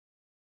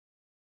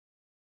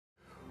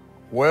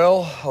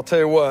Well, I'll tell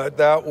you what,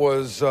 that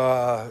was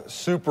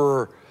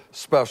super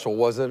special,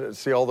 wasn't it? To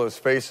see all those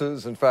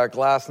faces. In fact,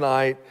 last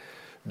night,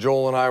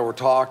 Joel and I were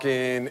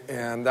talking,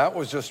 and that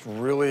was just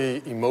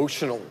really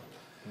emotional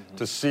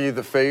to see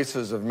the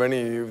faces of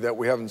many of you that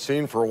we haven't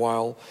seen for a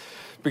while.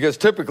 Because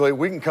typically,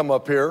 we can come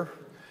up here,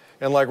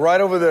 and like right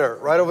over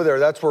there,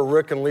 that's where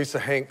Rick and Lisa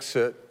Hanks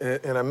sit,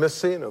 and I miss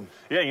seeing them.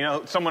 Yeah, you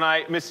know, someone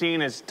I miss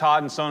seeing is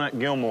Todd and Sonat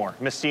Gilmore.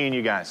 Miss seeing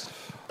you guys.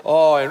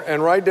 Oh,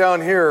 and right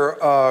down here,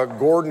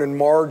 Gordon and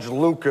Marge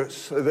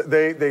Lucas.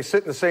 They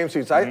sit in the same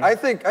seats. Mm-hmm. I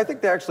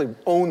think they actually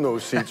own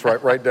those seats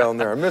right down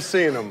there. I miss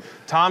seeing them.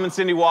 Tom and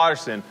Cindy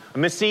Watterson. I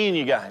miss seeing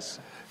you guys.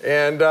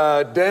 And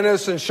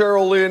Dennis and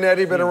Cheryl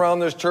Leonetti been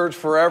around this church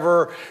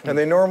forever, and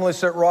they normally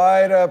sit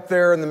right up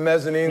there in the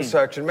mezzanine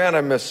section. Man,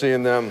 I miss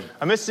seeing them.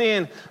 I miss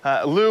seeing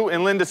Lou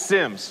and Linda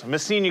Sims. I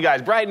miss seeing you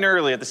guys bright and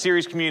early at the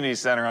Ceres Community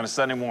Center on a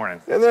Sunday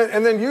morning. And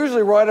then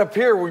usually right up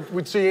here,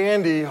 we'd see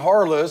Andy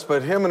Harless,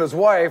 but him and his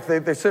wife,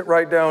 they sit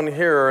right down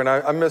here, and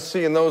I miss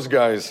seeing those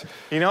guys.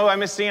 You know who I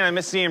miss seeing? I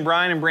miss seeing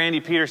Brian and Brandy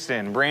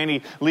Peterson.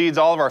 Brandy leads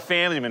all of our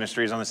family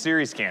ministries on the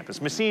Ceres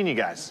campus. Miss seeing you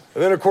guys.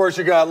 And then, of course,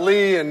 you got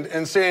Lee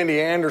and Sandy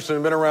Anderson,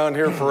 have been around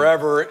here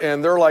forever,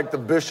 and they're like the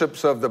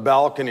bishops of the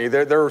balcony.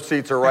 Their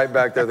seats are right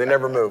back there. They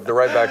never move. They're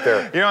right back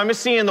there. You know, I miss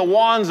seeing the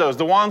Wanzos.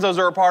 The Wanzos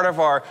are a part of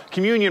our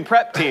communion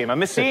prep team. I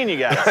miss seeing you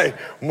guys. Hey,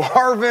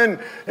 Marvin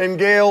and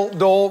Gail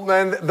Dole,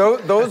 man,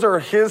 those are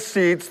his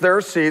seats,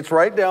 their seats,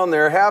 right down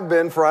there, have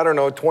been for,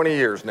 20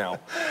 years now.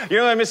 You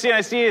know what I miss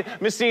seeing?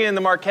 Miss seeing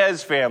the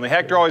Marquez family.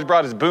 Hector always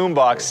brought his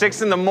boombox.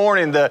 6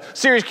 a.m, the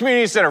Ceres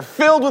Community Center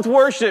filled with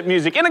worship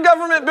music in a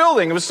government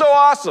building. It was so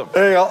awesome.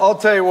 Hey, I'll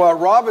tell you what,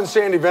 Rob and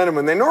Sandy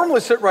Veneman, they normally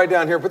sit right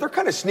down here, but they're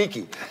kind of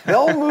sneaky.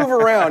 They'll move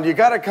around. You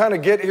got to kind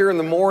of get here in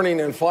the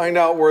morning and find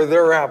out where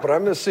they're at, but I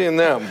miss seeing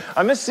them.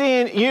 I miss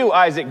seeing you,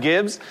 Isaac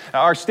Gibbs,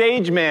 our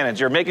stage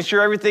manager, making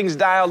sure everything's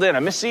dialed in. I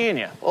miss seeing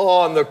you.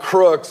 Oh, and the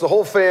Crooks, the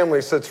whole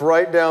family sits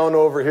right down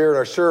over here, and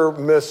I sure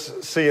miss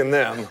seeing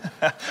them.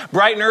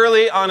 Bright and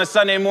early on a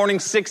Sunday morning,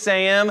 6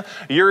 a.m.,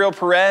 Uriel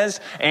Perez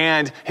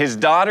and his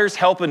daughters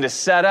helping to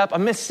set up. I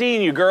miss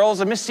seeing you,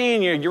 girls. I miss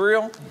seeing you,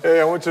 Uriel. Hey,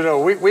 I want you to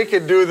know, we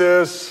could do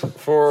this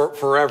for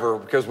forever,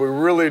 because we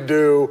really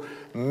do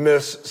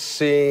miss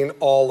seeing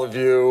all of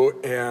you,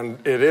 and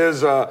it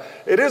is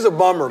a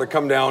bummer to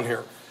come down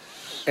here,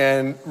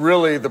 and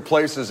really the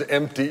place is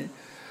empty.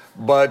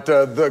 But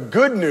the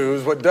good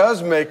news, what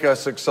does make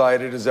us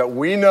excited, is that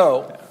we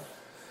know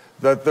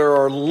that there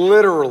are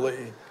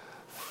literally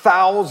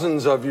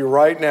thousands of you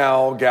right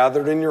now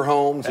gathered in your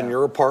homes, in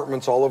your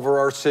apartments, all over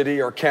our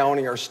city, our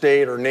county, our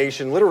state, our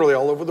nation, literally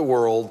all over the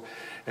world.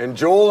 And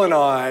Joel and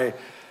I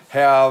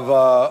have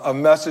a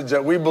message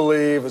that we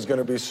believe is going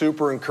to be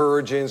super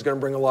encouraging, is going to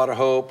bring a lot of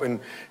hope,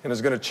 and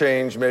is going to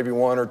change maybe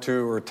 1 or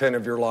 2 or 10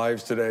 of your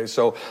lives today.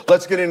 So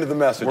let's get into the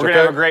message. We're going to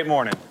have a great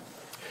morning.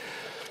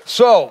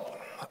 So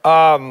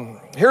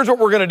here's what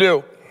we're going to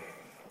do.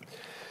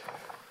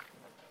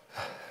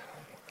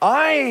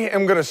 I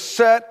am going to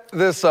set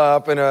this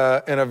up in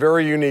a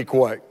very unique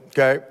way,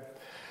 okay?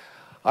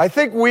 I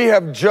think we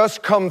have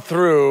just come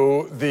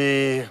through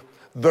the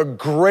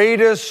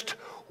greatest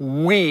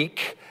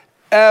week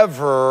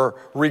ever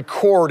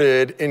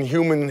recorded in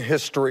human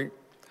history.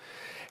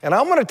 And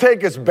I'm going to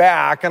take us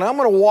back, and I'm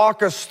going to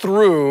walk us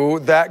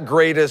through that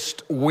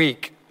greatest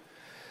week.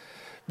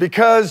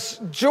 Because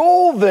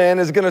Joel then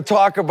is going to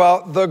talk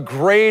about the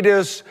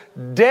greatest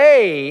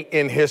day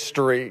in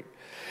history.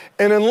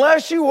 And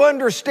unless you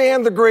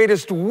understand the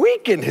greatest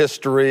week in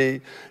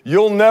history,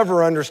 you'll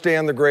never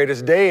understand the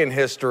greatest day in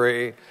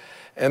history.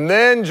 And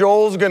then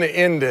Joel's going to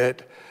end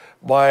it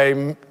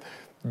by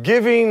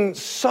giving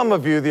some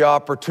of you the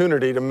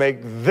opportunity to make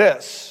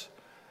this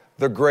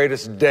the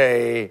greatest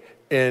day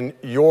in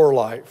your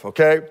life,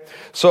 okay?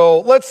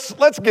 So let's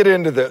get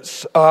into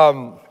this.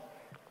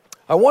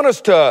 I want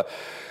us to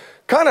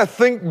kind of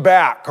think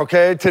back,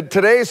 okay, to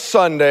today's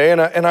Sunday, and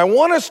I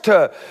want us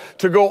to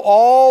go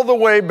all the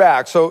way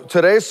back. So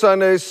today's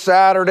Sunday,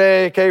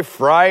 Saturday, okay,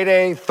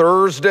 Friday,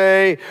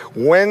 Thursday,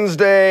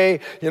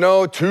 Wednesday,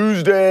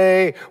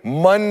 Tuesday,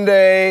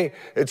 Monday,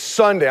 it's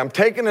Sunday. I'm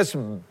taking us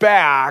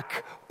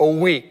back a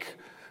week,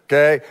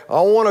 okay? I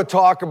want to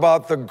talk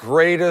about the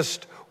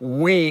greatest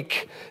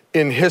week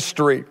in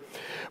history.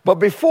 But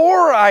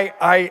before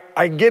I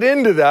get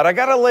into that, I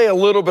got to lay a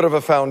little bit of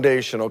a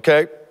foundation,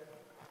 okay?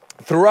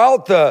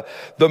 Throughout the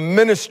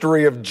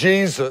ministry of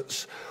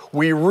Jesus,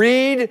 we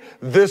read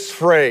this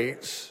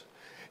phrase.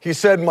 He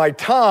said, "My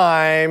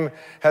time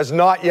has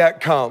not yet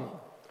come."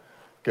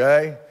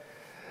 Okay?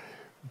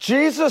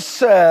 Jesus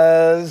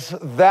says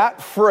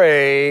that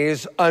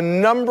phrase a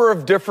number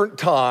of different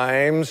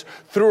times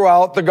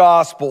throughout the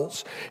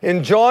Gospels.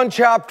 In John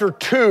chapter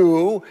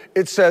 2,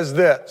 it says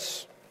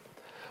this: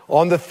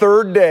 "On the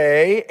third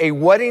day, a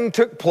wedding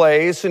took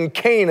place in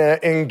Cana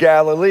in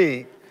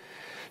Galilee.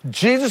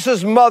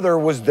 Jesus' mother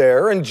was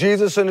there, and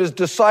Jesus and his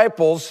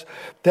disciples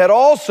had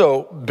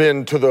also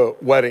been to the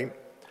wedding.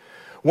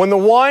 When the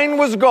wine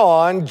was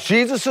gone,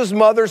 Jesus'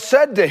 mother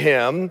said to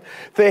him,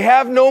 'They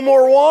have no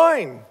more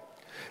wine.'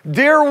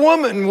 Dear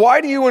woman,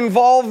 why do you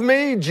involve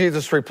me?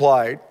 Jesus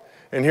replied.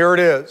 And here it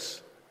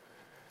is.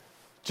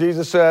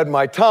 Jesus said,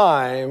 my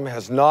time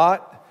has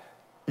not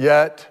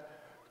yet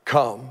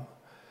come.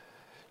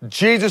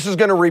 Jesus is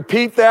going to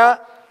repeat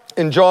that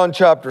in John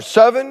chapter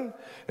 7,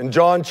 in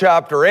John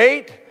chapter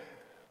 8.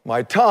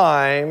 My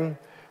time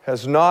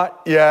has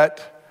not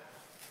yet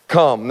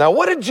come. Now,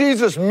 what did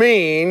Jesus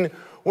mean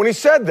when he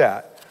said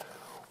that?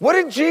 What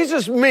did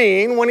Jesus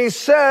mean when he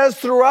says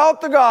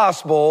throughout the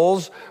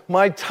Gospels,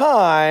 my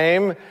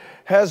time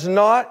has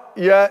not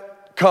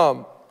yet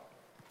come?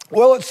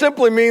 Well, it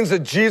simply means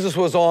that Jesus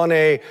was on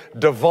a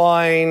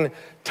divine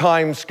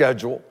time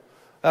schedule.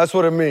 That's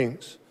what it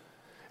means.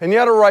 And you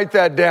got to write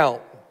that down.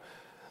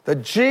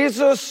 That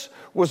Jesus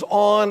was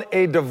on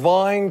a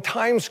divine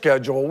time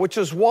schedule, which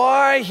is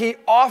why he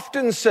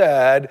often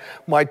said,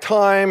 my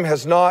time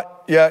has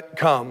not yet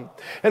come.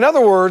 In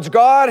other words,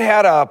 God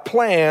had a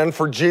plan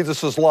for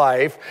Jesus'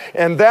 life,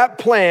 and that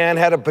plan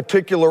had a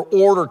particular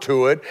order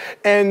to it,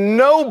 and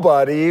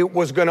nobody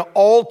was going to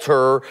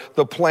alter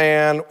the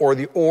plan or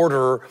the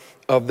order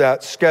of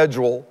that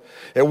schedule.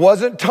 It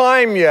wasn't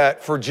time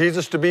yet for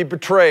Jesus to be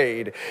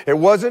betrayed. It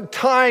wasn't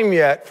time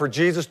yet for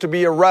Jesus to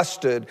be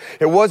arrested.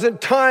 It wasn't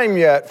time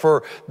yet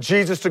for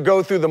Jesus to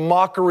go through the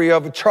mockery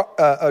of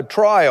a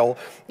trial.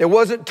 It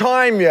wasn't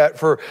time yet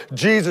for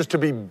Jesus to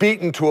be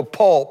beaten to a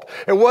pulp.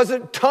 It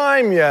wasn't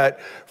time yet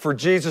for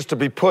Jesus to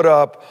be put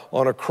up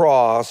on a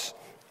cross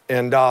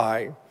and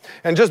die.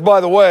 And just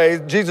by the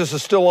way, Jesus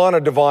is still on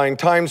a divine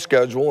time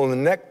schedule, and the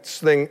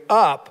next thing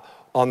up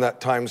on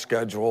that time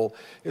schedule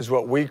is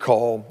what we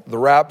call the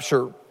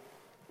rapture.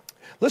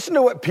 Listen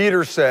to what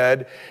Peter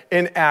said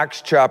in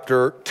Acts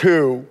chapter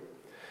 2.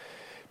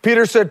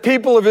 Peter said,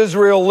 people of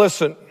Israel,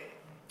 listen.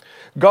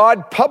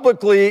 God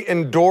publicly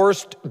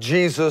endorsed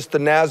Jesus the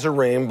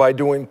Nazarene by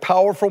doing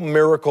powerful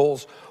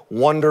miracles,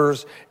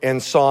 wonders,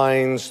 and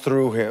signs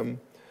through him.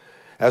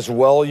 As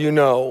well you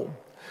know.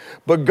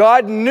 But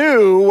God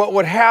knew what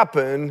would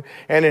happen,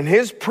 and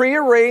his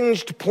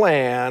prearranged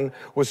plan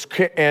was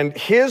carried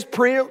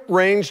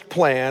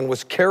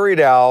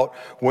out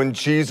when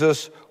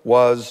Jesus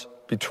was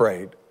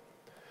betrayed.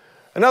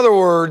 In other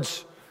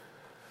words,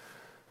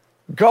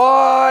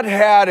 God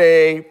had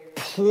a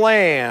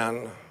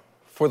plan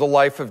for the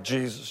life of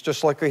Jesus,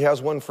 just like he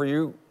has one for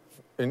you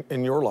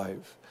in your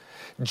life.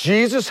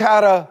 Jesus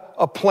had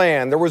a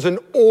plan. There was an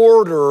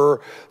order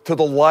to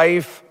the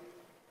life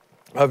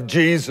of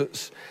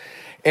Jesus.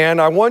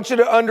 And I want you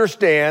to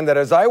understand that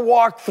as I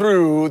walk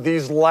through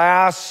these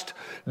last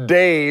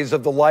days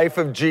of the life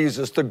of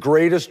Jesus, the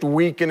greatest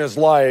week in his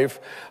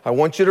life, I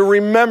want you to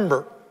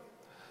remember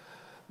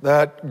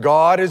that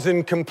God is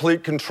in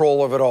complete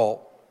control of it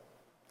all,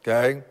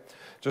 okay?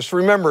 Just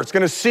remember, it's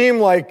going to seem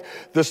like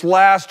this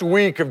last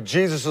week of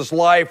Jesus'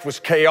 life was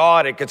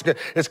chaotic.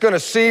 It's going to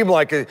seem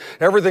like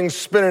everything's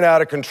spinning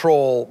out of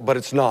control, but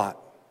it's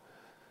not,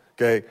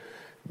 okay?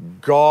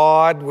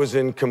 God was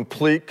in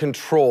complete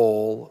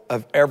control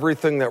of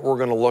everything that we're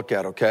going to look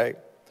at, okay?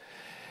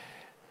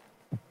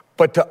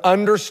 But to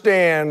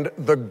understand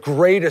the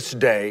greatest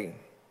day,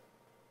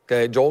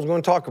 okay, Joel's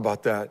going to talk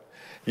about that,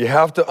 you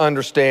have to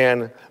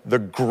understand the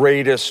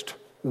greatest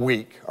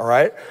week, all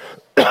right?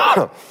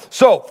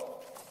 So,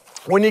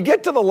 when you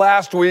get to the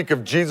last week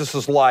of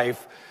Jesus'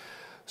 life,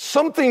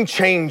 something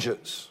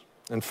changes.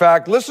 In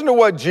fact, listen to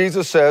what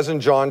Jesus says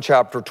in John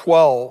chapter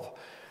 12.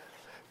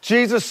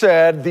 Jesus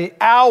said, the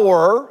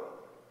hour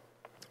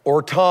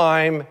or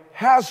time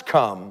has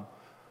come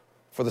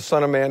for the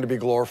Son of Man to be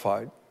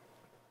glorified.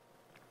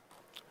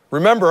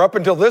 Remember, up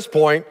until this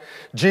point,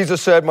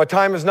 Jesus said, my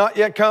time has not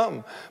yet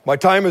come. My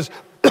time is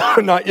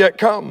not yet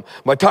come.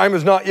 My time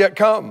has not yet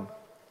come.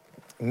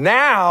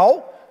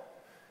 Now,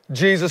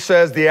 Jesus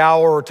says the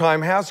hour or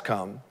time has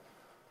come.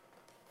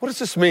 What does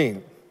this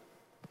mean?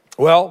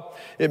 Well,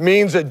 it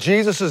means that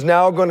Jesus is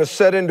now going to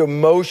set into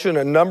motion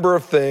a number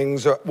of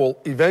things that will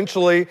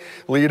eventually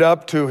lead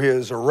up to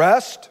his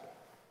arrest,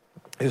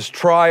 his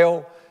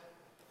trial,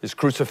 his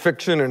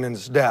crucifixion, and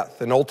his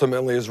death, and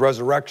ultimately his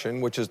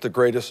resurrection, which is the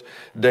greatest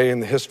day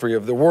in the history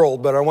of the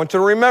world. But I want you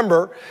to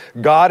remember,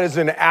 God is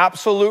in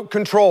absolute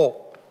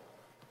control,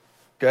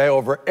 okay,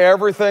 over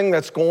everything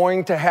that's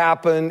going to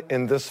happen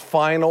in this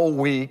final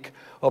week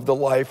of the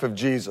life of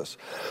Jesus,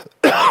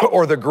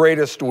 or the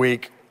greatest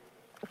week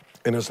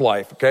in his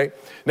life, okay?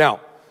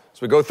 Now,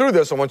 as we go through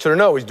this, I want you to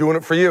know he's doing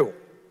it for you.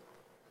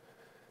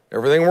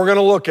 Everything we're going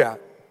to look at,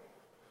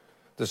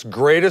 this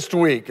greatest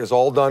week is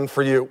all done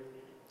for you.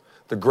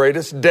 The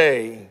greatest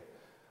day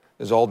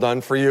is all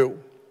done for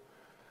you.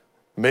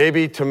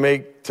 Maybe to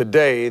make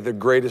today the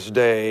greatest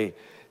day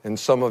in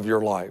some of your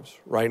lives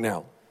right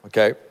now,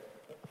 okay?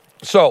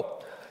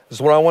 So, this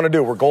is what I want to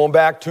do. We're going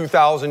back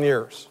 2,000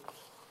 years,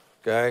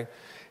 okay?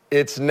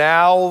 It's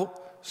now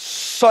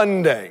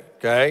Sunday,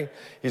 okay?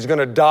 He's going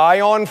to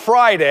die on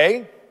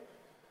Friday.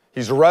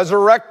 He's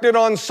resurrected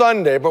on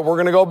Sunday, but we're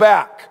going to go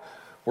back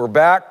We're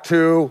back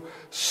to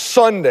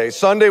Sunday.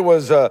 Sunday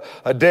was a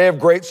day of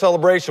great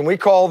celebration. We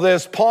call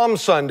this Palm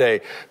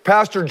Sunday.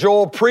 Pastor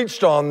Joel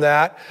preached on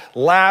that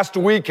last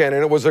weekend,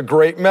 and it was a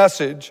great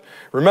message.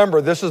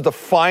 Remember, this is the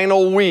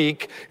final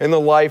week in the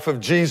life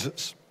of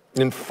Jesus.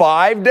 In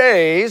 5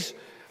 days,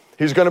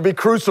 he's going to be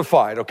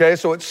crucified, okay?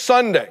 So it's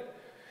Sunday.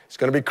 He's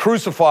going to be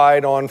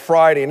crucified on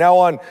Friday. Now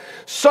on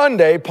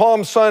Sunday,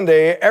 Palm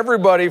Sunday,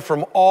 everybody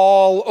from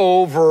all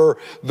over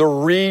the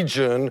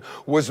region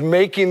was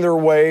making their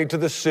way to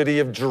the city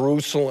of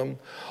Jerusalem.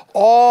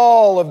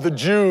 All of the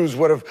Jews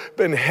would have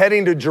been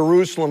heading to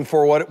Jerusalem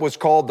for what was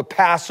called the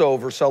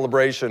Passover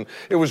celebration.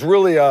 It was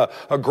really a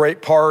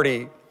great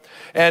party.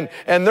 And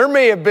there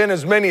may have been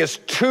as many as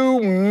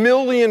 2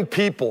 million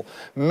people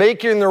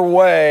making their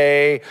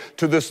way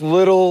to this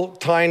little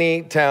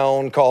tiny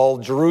town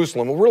called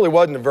Jerusalem. It really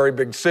wasn't a very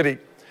big city.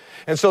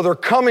 And so they're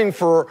coming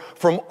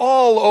from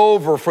all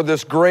over for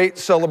this great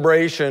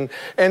celebration.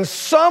 And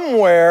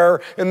somewhere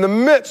in the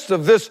midst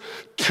of this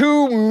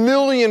 2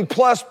 million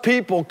plus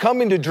people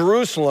coming to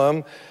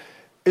Jerusalem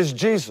is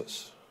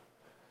Jesus.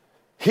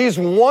 He's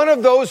one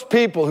of those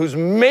people who's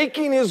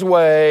making his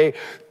way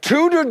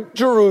to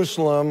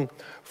Jerusalem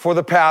for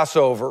the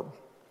Passover.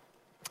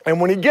 And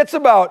when he gets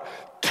about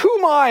 2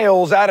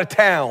 miles out of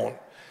town,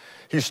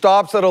 he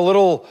stops at in a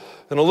little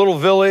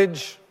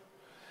village,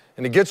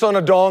 and he gets on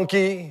a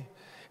donkey,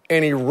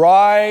 and he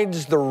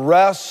rides the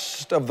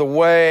rest of the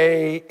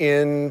way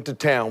into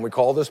town. We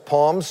call this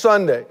Palm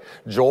Sunday.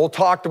 Joel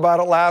talked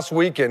about it last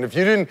weekend. If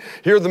you didn't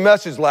hear the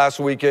message last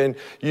weekend,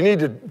 you need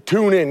to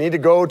tune in. You need to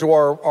go to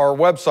our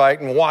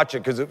website and watch it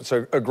because it's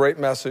a great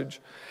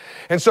message.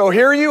 And so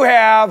here you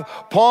have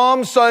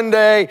Palm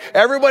Sunday.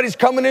 Everybody's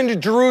coming into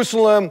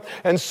Jerusalem,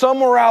 and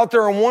somewhere out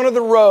there on one of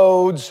the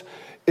roads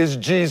is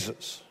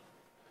Jesus.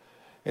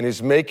 And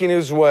he's making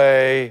his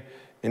way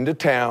into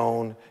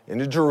town,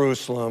 into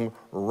Jerusalem,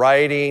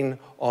 riding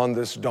on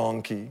this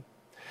donkey.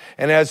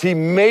 And as he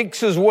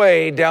makes his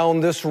way down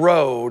this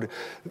road,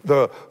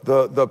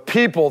 the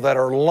people that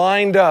are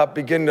lined up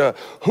begin to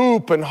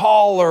hoop and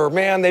holler.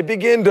 Man, they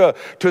begin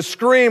to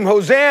scream,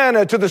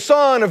 Hosanna to the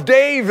Son of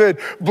David.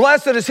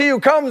 Blessed is he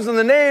who comes in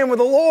the name of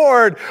the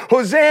Lord.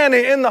 Hosanna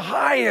in the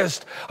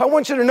highest. I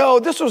want you to know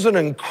this was an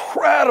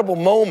incredible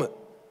moment.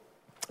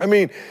 I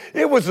mean,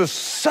 it was a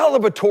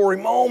celebratory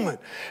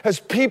moment as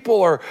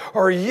people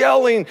are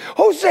yelling,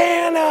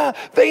 Hosanna!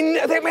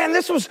 Man,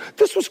 this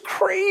was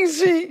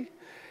crazy.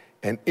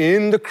 And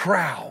in the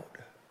crowd,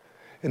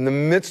 in the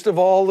midst of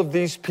all of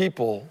these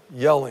people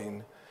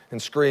yelling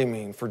and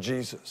screaming for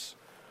Jesus,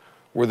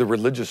 were the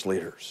religious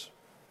leaders.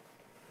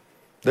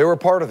 They were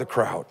part of the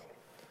crowd.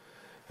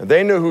 And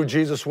they knew who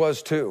Jesus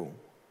was too.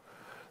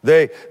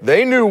 They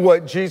knew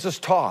what Jesus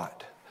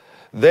taught.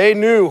 They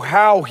knew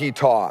how he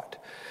taught.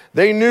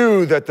 They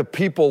knew that the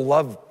people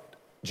loved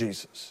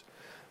Jesus.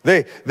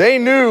 They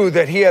knew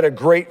that he had a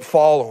great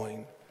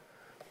following.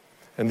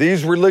 And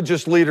these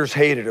religious leaders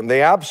hated him.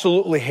 They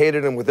absolutely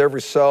hated him with every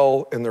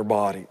cell in their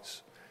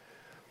bodies.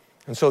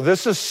 And so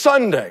this is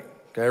Sunday.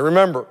 Okay,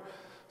 remember,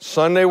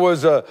 Sunday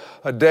was a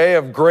day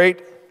of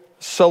great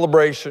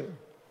celebration.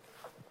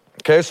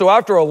 Okay, so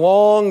after a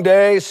long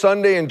day,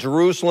 Sunday in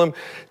Jerusalem,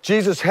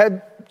 Jesus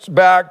heads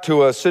back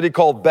to a city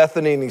called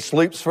Bethany, and he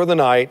sleeps for the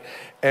night.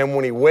 And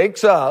when he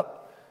wakes up,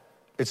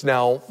 it's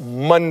now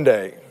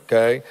Monday,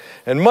 okay?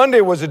 And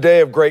Monday was a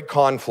day of great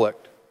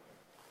conflict.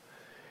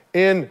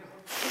 In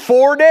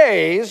 4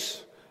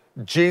 days,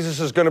 Jesus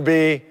is going to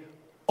be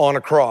on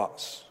a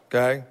cross,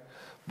 okay?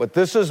 But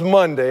this is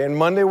Monday, and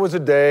Monday was a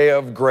day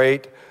of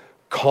great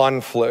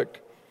conflict.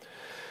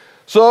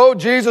 So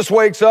Jesus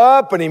wakes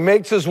up and he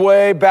makes his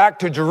way back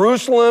to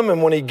Jerusalem,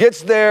 and when he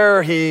gets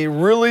there, he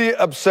really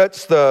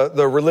upsets the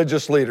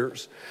religious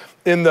leaders.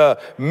 In the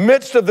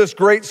midst of this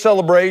great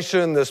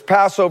celebration, this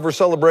Passover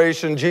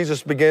celebration,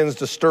 Jesus begins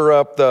to stir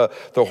up the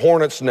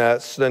hornet's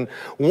nest. And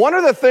one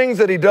of the things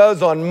that he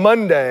does on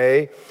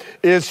Monday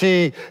is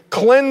he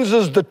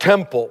cleanses the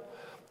temple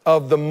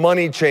of the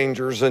money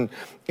changers. And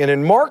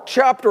in Mark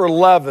chapter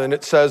 11,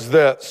 it says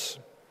this: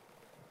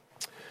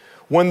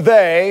 when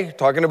they,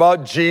 talking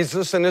about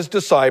Jesus and his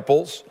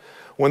disciples,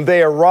 when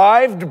they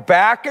arrived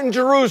back in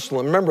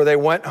Jerusalem, remember they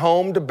went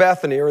home to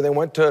Bethany, or they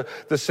went to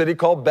the city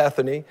called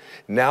Bethany.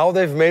 Now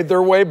they've made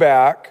their way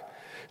back.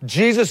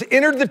 Jesus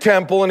entered the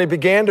temple and he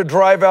began to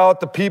drive out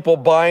the people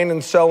buying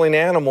and selling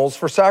animals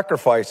for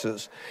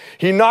sacrifices.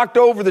 He knocked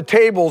over the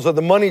tables of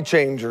the money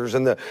changers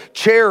and the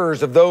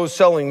chairs of those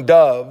selling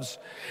doves.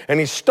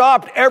 And he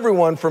stopped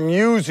everyone from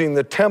using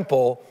the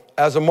temple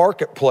as a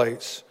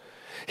marketplace.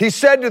 He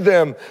said to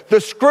them,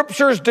 the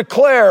scriptures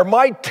declare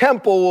my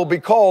temple will be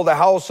called a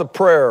house of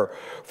prayer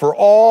for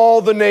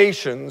all the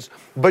nations,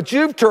 but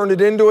you've turned it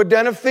into a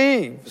den of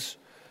thieves.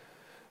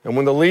 And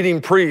when the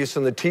leading priests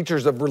and the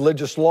teachers of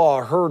religious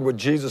law heard what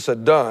Jesus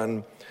had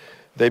done,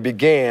 they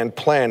began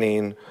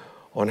planning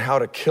on how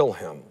to kill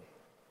him.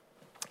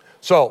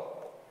 So,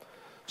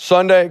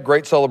 Sunday,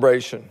 great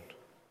celebration.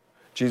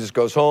 Jesus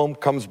goes home,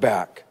 comes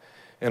back.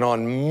 And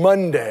on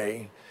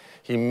Monday,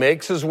 he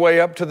makes his way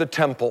up to the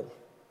temple.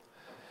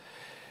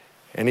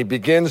 And he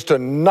begins to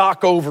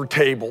knock over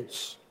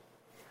tables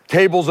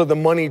of the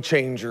money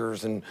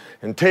changers and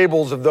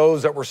tables of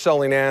those that were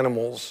selling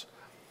animals.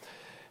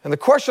 And the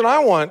question I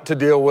want to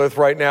deal with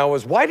right now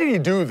is, why did he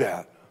do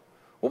that?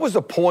 What was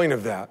the point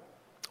of that?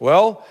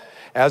 Well,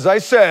 as I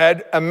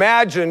said,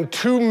 imagine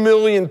 2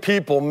 million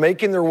people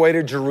making their way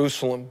to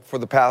Jerusalem for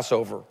the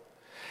Passover.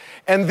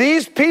 And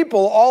these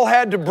people all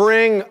had to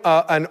bring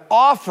an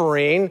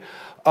offering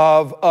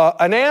of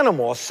an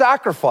animal, a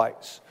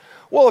sacrifice.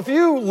 Well, if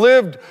you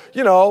lived,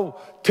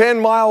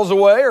 10 miles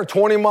away or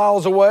 20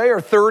 miles away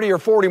or 30 or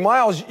 40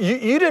 miles,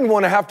 you didn't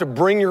want to have to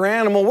bring your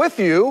animal with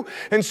you.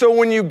 And so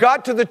when you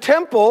got to the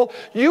temple,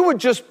 you would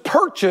just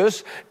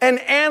purchase an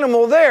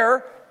animal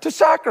there to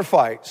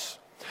sacrifice.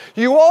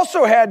 You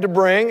also had to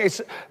bring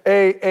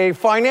a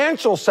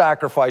financial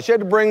sacrifice. You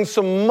had to bring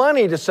some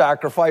money to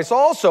sacrifice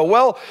also.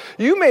 Well,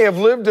 you may have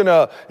lived in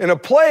a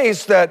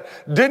place that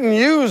didn't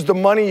use the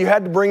money you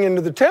had to bring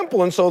into the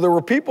temple, and so there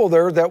were people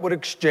there that would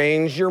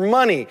exchange your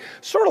money,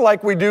 sort of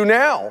like we do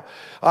now.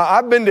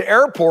 I've been to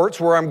airports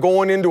where I'm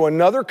going into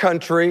another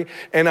country,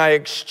 and I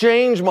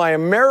exchange my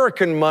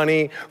American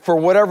money for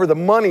whatever the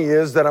money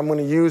is that I'm going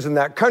to use in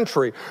that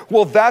country.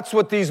 Well, that's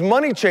what these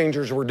money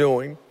changers were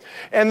doing.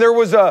 And there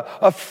was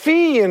a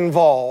fee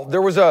involved.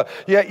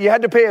 You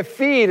had to pay a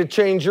fee to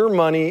change your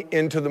money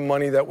into the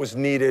money that was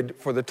needed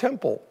for the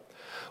temple.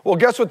 Well,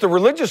 guess what the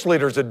religious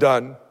leaders had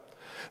done?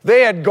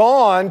 They had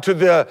gone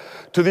to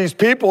these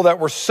people that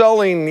were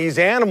selling these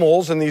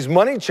animals and these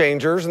money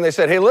changers, and they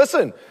said, hey,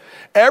 listen,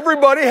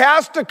 everybody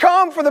has to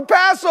come for the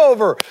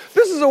Passover.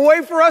 This is a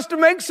way for us to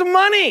make some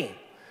money.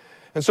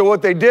 And so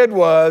what they did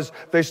was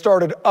they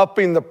started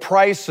upping the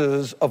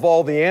prices of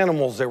all the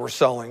animals they were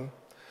selling.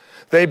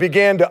 They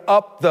began to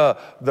up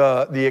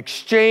the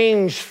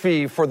exchange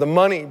fee for the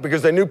money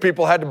because they knew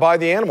people had to buy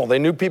the animal. They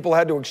knew people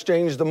had to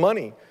exchange the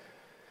money.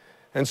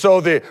 And so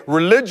the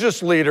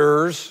religious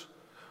leaders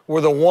were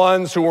the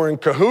ones who were in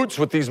cahoots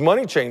with these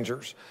money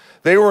changers.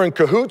 They were in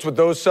cahoots with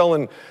those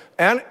selling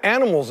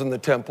animals in the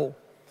temple.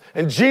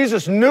 And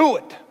Jesus knew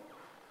it.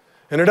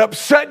 And it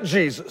upset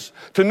Jesus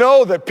to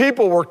know that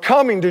people were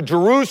coming to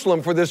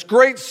Jerusalem for this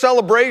great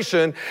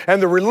celebration,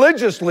 and the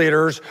religious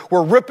leaders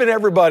were ripping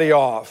everybody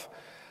off.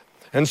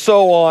 And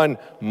so on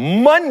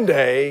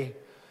Monday,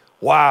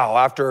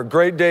 after a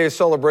great day of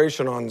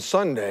celebration on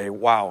Sunday,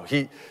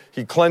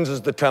 he cleanses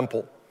the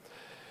temple.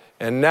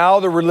 And now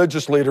the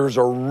religious leaders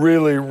are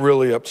really,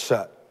 really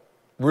upset.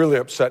 Really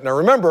upset. Now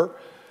remember,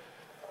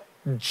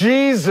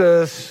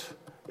 Jesus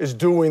is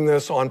doing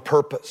this on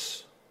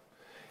purpose.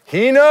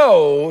 He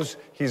knows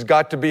he's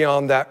got to be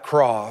on that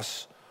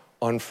cross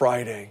on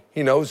Friday.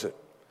 He knows it.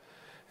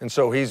 And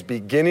so he's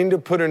beginning to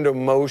put into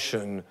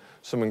motion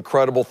some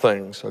incredible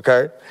things,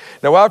 okay?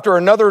 Now, after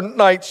another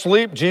night's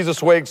sleep,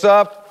 Jesus wakes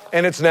up,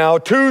 and it's now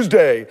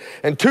Tuesday.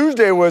 And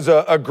Tuesday was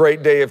a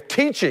great day of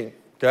teaching,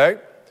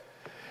 okay?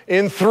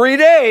 In 3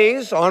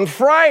 days, on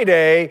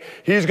Friday,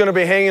 he's going to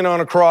be hanging on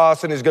a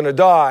cross and he's going to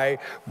die,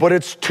 but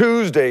it's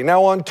Tuesday.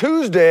 Now, on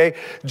Tuesday,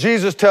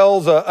 Jesus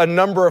tells a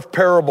number of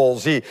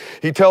parables. He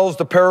tells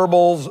the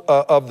parables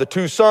of the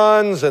 2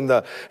 sons and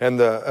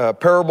the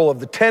parable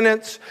of the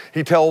tenants.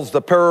 He tells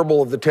the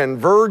parable of the 10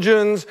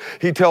 virgins.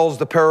 He tells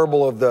the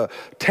parable of the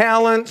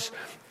talents.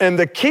 And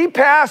the key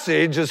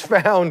passage is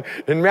found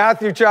in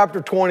Matthew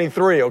chapter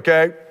 23,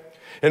 okay?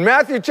 In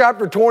Matthew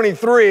chapter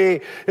 23,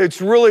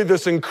 it's really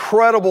this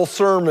incredible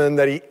sermon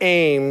that he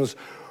aims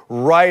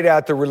right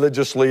at the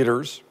religious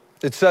leaders.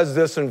 It says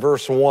this in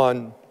verse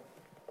 1.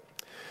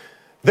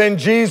 Then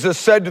Jesus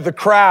said to the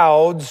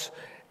crowds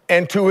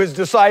and to his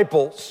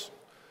disciples.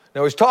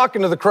 Now he's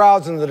talking to the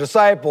crowds and the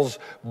disciples,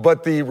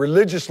 but the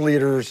religious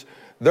leaders,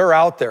 they're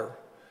out there.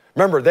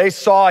 Remember, they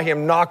saw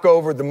him knock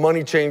over the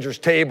money changers'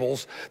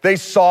 tables. They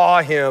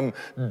saw him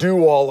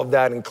do all of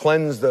that and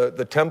cleanse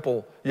the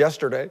temple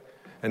yesterday.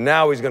 And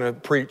now he's going to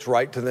preach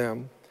right to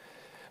them.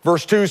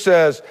 Verse 2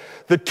 says,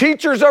 the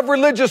teachers of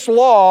religious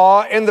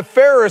law and the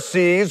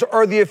Pharisees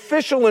are the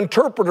official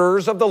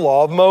interpreters of the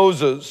law of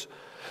Moses.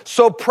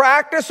 So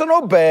practice and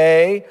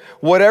obey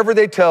whatever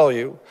they tell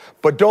you,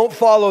 but don't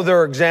follow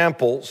their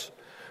examples,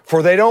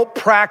 for they don't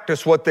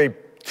practice what they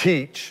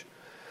teach.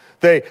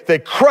 They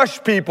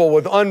crush people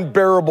with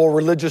unbearable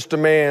religious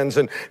demands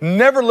and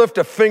never lift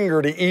a finger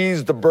to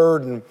ease the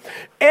burden.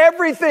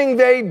 Everything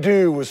they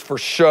do is for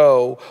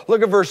show.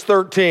 Look at verse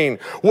 13.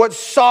 What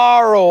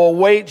sorrow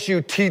awaits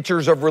you,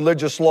 teachers of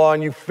religious law,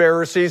 and you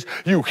Pharisees,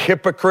 you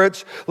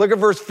hypocrites. Look at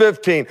verse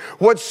 15.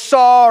 What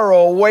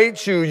sorrow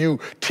awaits you,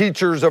 you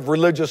teachers of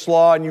religious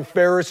law, and you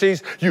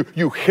Pharisees,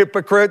 you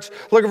hypocrites.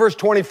 Look at verse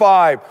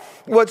 25.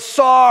 What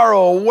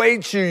sorrow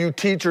awaits you, you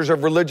teachers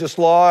of religious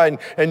law,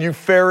 and you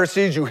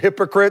Pharisees, you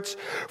hypocrites.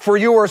 For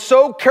you are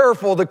so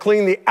careful to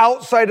clean the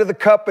outside of the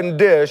cup and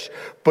dish,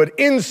 but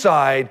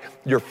inside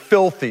you're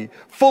filthy,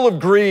 full of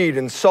greed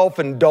and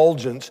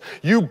self-indulgence.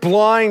 You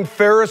blind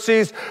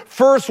Pharisees,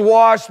 first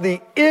wash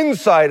the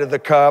inside of the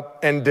cup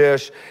and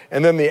dish,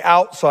 and then the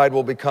outside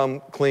will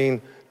become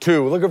clean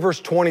 2. Look at verse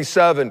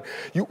 27.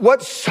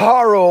 What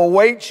sorrow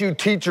awaits you,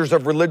 teachers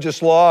of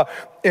religious law,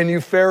 and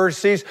you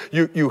Pharisees,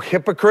 you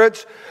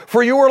hypocrites?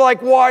 For you are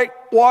like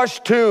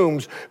whitewashed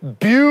tombs,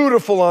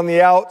 beautiful on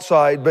the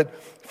outside, but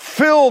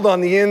filled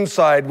on the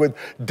inside with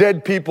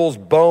dead people's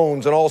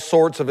bones and all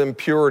sorts of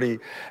impurity.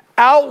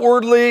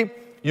 Outwardly,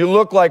 you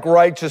look like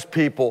righteous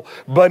people,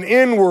 but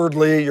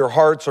inwardly, your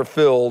hearts are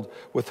filled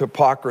with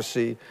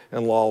hypocrisy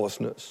and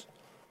lawlessness.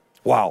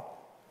 Wow.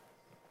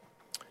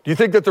 Do you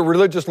think that the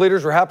religious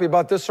leaders were happy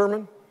about this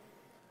sermon?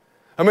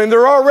 I mean,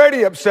 they're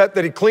already upset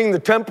that he cleaned the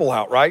temple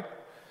out, right?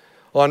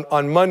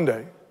 On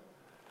Monday.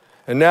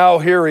 And now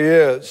here he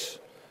is,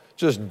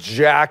 just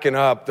jacking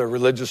up the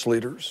religious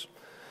leaders.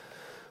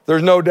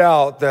 There's no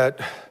doubt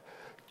that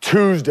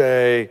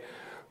Tuesday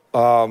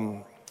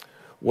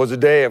was a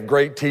day of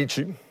great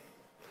teaching.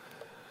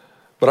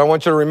 But I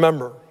want you to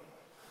remember,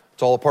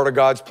 it's all a part of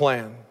God's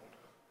plan.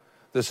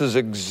 This is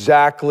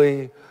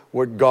exactly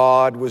what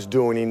God was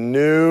doing. He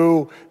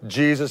knew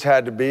Jesus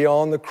had to be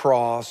on the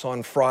cross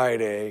on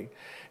Friday,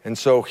 and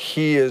so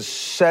he is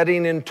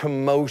setting into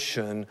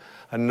motion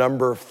a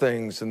number of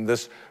things in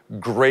this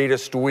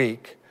greatest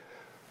week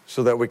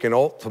so that we can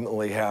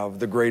ultimately have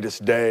the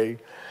greatest day.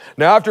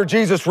 Now, after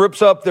Jesus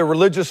rips up the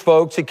religious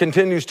folks, he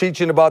continues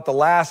teaching about the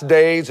last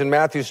days in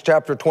Matthew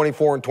chapter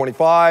 24 and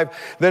 25.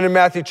 Then in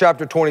Matthew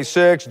chapter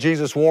 26,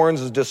 Jesus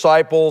warns his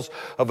disciples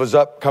of his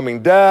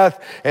upcoming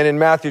death. And in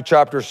Matthew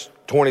chapter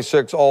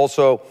 26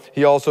 also,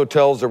 he also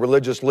tells the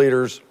religious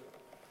leaders,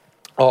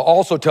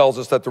 tells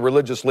us that the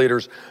religious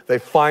leaders, they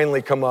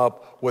finally come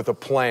up with a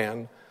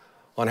plan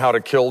on how to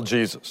kill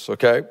Jesus,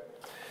 okay?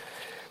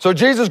 So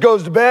Jesus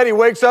goes to bed, he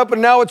wakes up,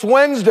 and now it's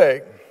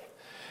Wednesday.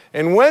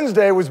 And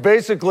Wednesday was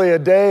basically a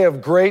day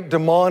of great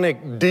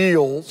demonic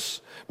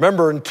deals.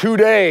 Remember, in 2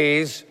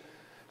 days,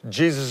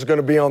 Jesus is going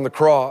to be on the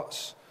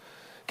cross.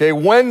 Okay,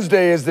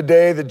 Wednesday is the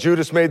day that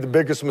Judas made the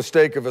biggest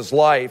mistake of his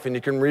life, and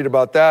you can read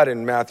about that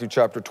in Matthew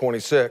chapter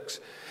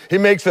 26. He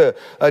makes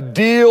a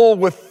deal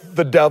with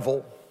the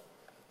devil.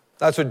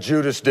 That's what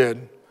Judas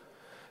did.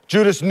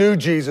 Judas knew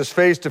Jesus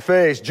face to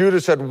face.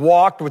 Judas had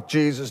walked with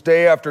Jesus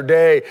day after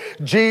day.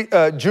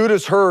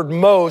 Judas heard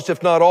most,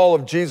 if not all,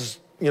 of Jesus'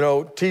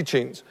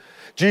 teachings.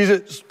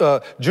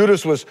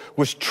 Judas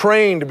was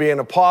trained to be an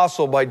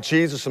apostle by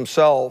Jesus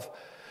himself.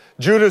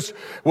 Judas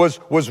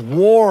was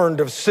warned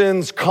of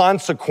sin's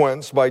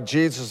consequence by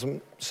Jesus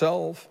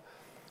himself.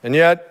 And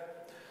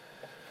yet,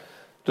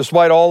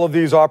 despite all of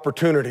these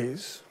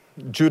opportunities,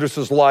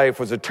 Judas's life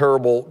was a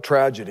terrible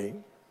tragedy.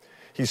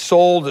 He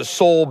sold his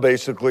soul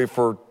basically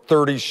for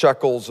 30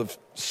 shekels of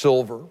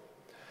silver.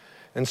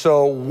 And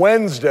so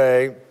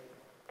Wednesday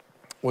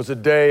was a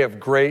day of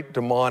great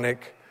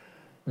demonic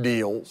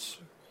deals.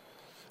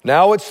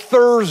 Now it's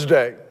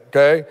Thursday,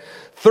 okay?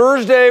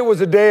 Thursday was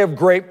a day of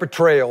great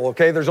betrayal,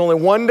 okay? There's only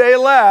one day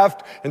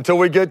left until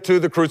we get to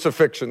the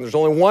crucifixion. There's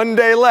only one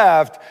day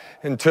left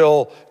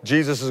until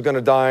Jesus is going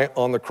to die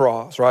on the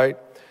cross, right?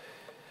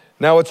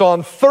 Now it's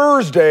on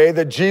Thursday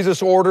that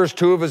Jesus orders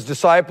 2 of his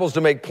disciples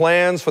to make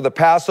plans for the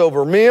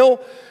Passover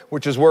meal,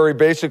 which is where he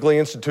basically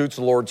institutes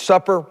the Lord's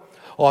Supper.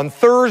 On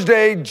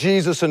Thursday,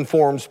 Jesus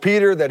informs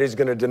Peter that he's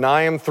going to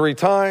deny him 3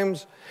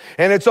 times.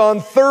 And it's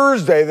on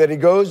Thursday that he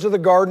goes to the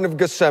Garden of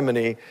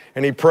Gethsemane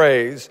and he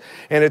prays.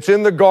 And it's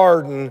in the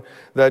garden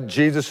that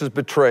Jesus is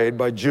betrayed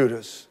by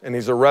Judas and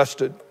he's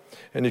arrested.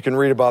 And you can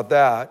read about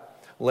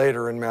that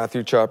later in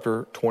Matthew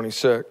chapter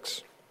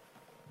 26.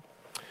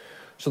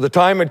 So the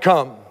time had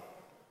come.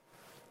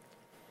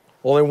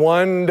 Only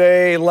one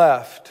day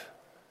left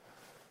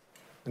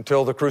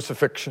until the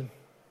crucifixion.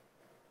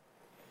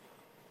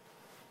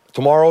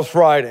 Tomorrow's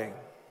Friday.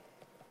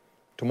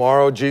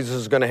 Tomorrow, Jesus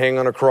is going to hang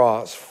on a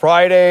cross.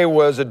 Friday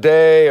was a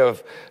day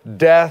of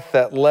death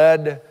that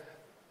led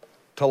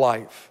to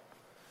life.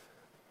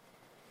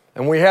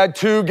 And we had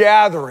 2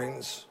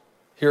 gatherings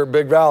here at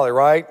Big Valley,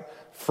 right?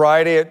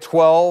 Friday at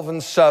 12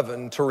 and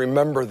 7 to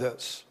remember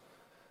this.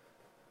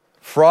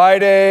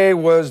 Friday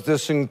was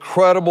this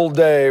incredible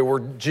day where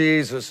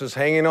Jesus is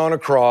hanging on a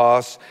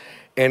cross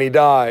and he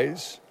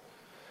dies.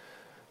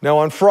 Now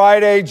on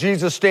Friday,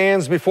 Jesus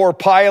stands before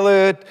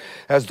Pilate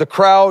as the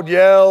crowd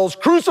yells,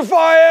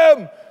 "Crucify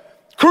him!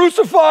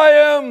 Crucify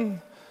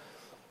him!"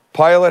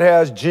 Pilate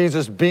has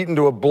Jesus beaten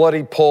to a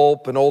bloody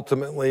pulp, and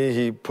ultimately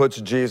he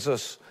puts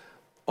Jesus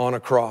on a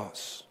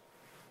cross.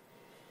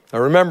 Now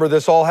remember,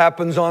 this all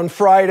happens on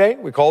Friday.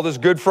 We call this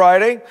Good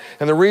Friday.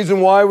 And the reason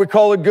why we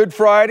call it Good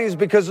Friday is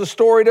because the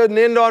story doesn't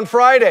end on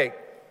Friday.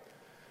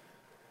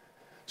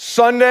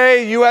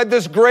 Sunday, you had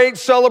this great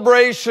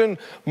celebration.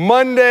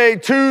 Monday,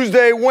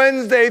 Tuesday,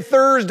 Wednesday,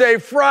 Thursday,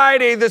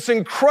 Friday, this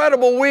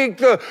incredible week,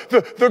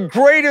 the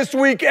greatest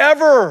week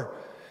ever.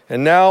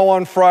 And now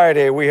on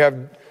Friday, we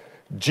have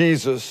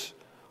Jesus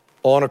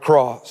on a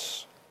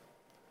cross.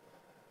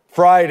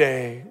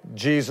 Friday,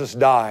 Jesus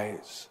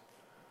dies.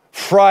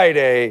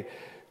 Friday,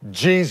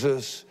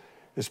 Jesus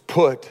is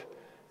put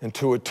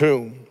into a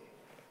tomb.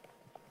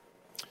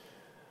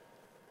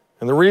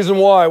 And the reason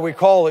why we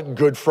call it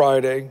Good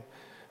Friday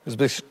is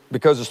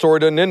because the story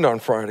doesn't end on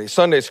Friday.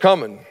 Sunday's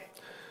coming.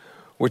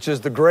 which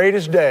is the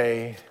greatest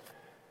day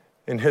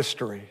in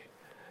history.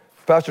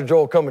 Pastor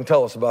Joel, come and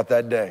tell us about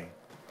that day.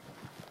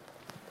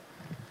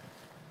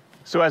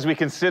 So as we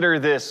consider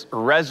this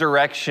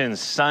Resurrection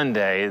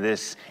Sunday,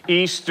 this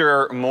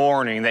Easter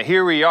morning, that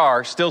here we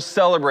are still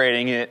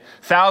celebrating it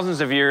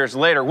thousands of years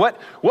later,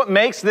 what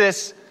makes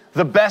this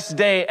the best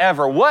day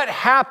ever? What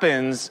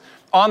happens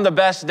on the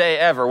best day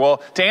ever?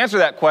 Well, to answer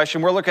that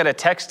question, we'll look at a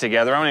text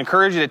together. I want to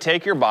encourage you to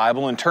take your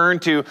Bible and turn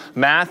to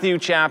Matthew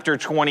chapter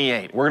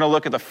 28. We're going to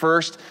look at the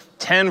first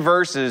 10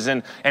 verses,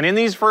 and in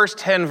these first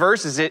 10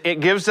 verses,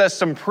 it gives us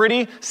some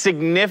pretty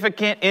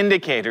significant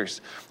indicators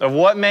of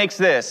what makes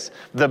this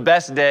the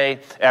best day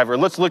ever.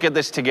 Let's look at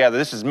this together.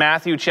 This is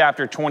Matthew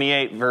chapter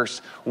 28, verse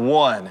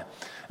 1.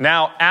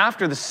 Now,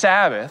 after the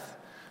Sabbath,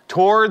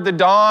 toward the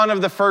dawn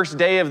of the first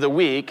day of the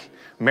week,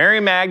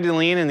 Mary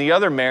Magdalene and the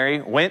other Mary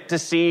went to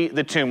see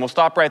the tomb. We'll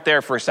stop right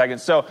there for a second.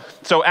 So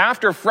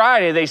after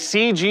Friday, they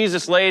see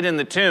Jesus laid in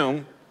the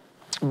tomb,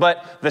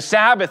 but the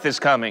Sabbath is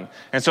coming.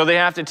 And so they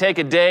have to take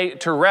a day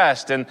to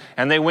rest. And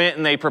they went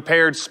and they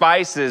prepared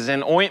spices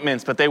and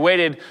ointments, but they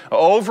waited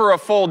over a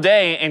full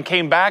day and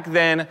came back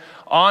then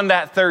on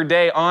that third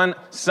day, on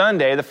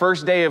Sunday, the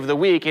first day of the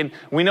week. And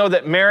we know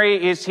that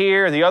Mary is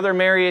here, the other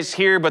Mary is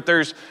here, but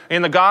there's,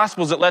 in the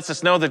Gospels, it lets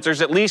us know that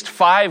there's at least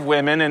 5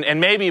 women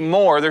and maybe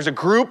more. There's a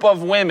group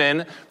of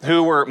women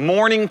who were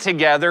mourning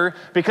together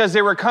because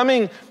they were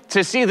coming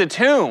to see the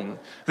tomb.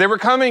 They were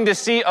coming to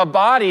see a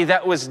body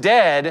that was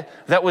dead,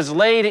 that was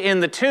laid in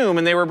the tomb,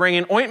 and they were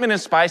bringing ointment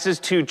and spices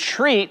to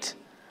treat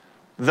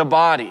the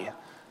body,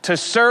 to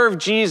serve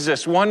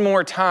Jesus one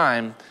more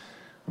time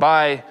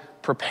by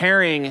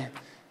preparing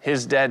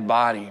his dead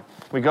body.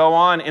 We go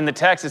on in the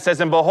text, it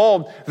says, "And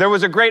behold, there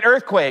was a great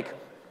earthquake,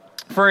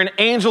 for an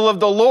angel of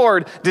the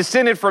Lord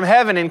descended from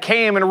heaven and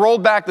came and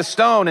rolled back the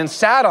stone and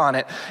sat on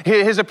it.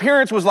 His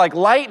appearance was like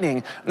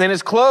lightning, and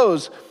his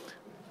clothes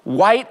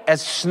white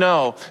as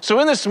snow." So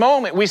in this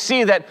moment, we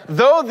see that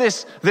though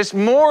this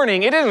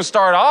morning, it didn't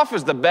start off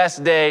as the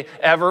best day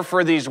ever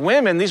for these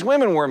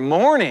women were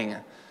mourning.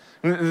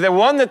 The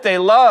one that they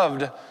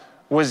loved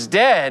was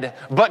dead,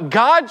 but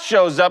God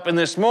shows up in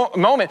this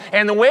moment.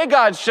 And the way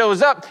God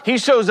shows up, he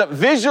shows up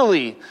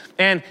visually,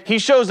 and he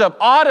shows up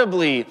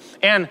audibly,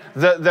 and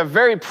the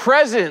very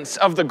presence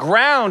of the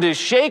ground is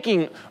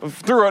shaking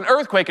through an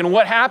earthquake. And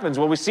what happens?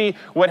 Well, we see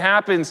what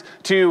happens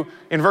in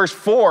verse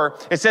 4.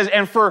 It says,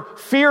 "And for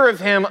fear of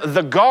him,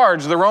 the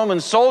guards, the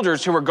Roman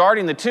soldiers who were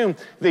guarding the tomb,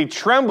 they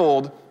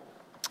trembled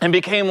and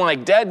became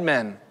like dead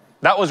men."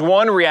 That was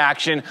one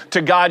reaction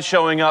to God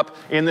showing up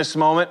in this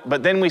moment.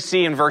 But then we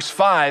see in verse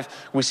 5,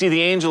 we see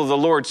the angel of the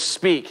Lord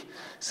speak. It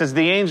says,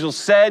 "The angel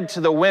said to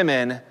the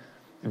women,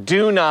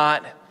 'Do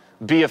not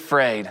be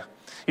afraid.'"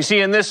 You see,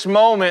 in this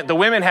moment, the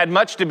women had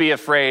much to be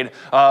afraid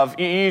of.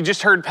 You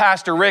just heard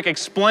Pastor Rick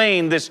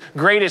explain this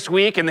greatest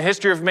week in the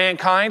history of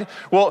mankind.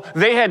 Well,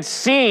 they had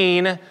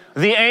seen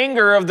the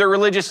anger of the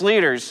religious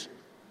leaders.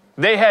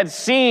 They had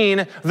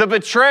seen the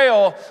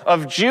betrayal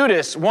of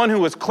Judas, one who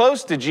was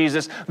close to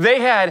Jesus.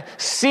 They had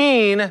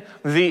seen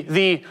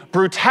the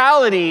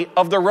brutality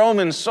of the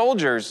Roman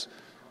soldiers.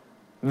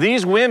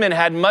 These women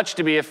had much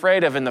to be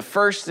afraid of. And the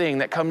first thing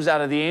that comes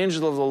out of the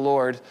angel of the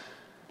Lord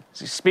as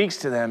he speaks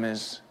to them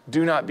is,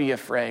 "Do not be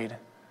afraid."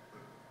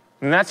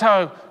 And that's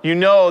how you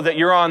know that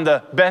you're on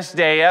the best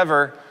day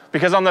ever.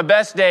 Because on the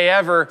best day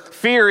ever,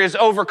 fear is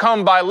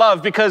overcome by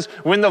love. Because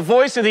when the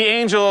voice of the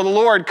angel of the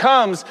Lord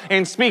comes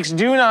and speaks,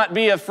 "Do not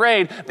be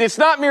afraid," it's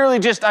not merely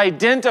just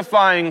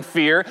identifying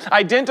fear,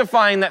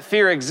 identifying that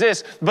fear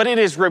exists, but it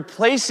is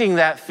replacing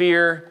that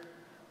fear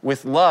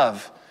with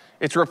love.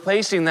 It's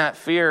replacing that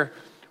fear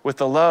with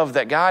the love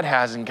that God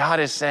has. And God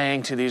is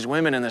saying to these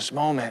women in this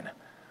moment,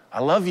 "I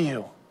love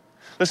you."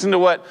 Listen to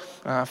what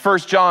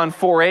 1 John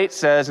 4:8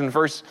 says in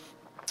verse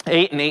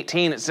 8 and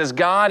 18. It says,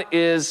 "God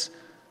is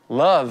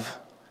love.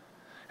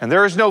 And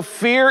there is no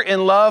fear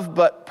in love,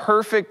 but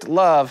perfect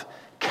love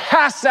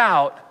casts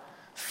out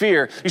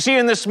fear." You see,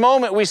 in this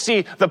moment, we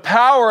see the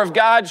power of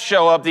God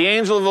show up, the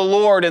angel of the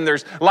Lord, and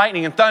there's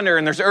lightning and thunder,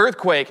 and there's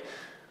earthquake.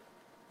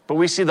 But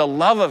we see the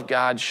love of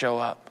God show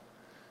up,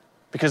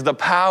 because the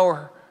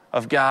power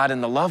of God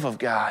and the love of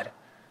God,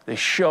 they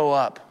show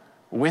up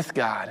with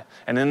God.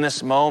 And in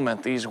this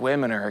moment, these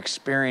women are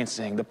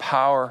experiencing the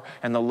power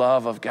and the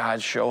love of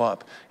God show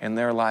up in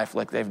their life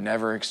like they've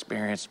never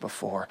experienced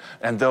before.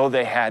 And though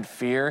they had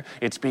fear,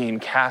 it's being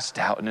cast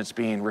out and it's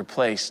being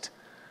replaced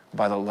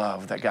by the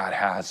love that God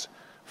has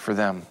for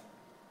them.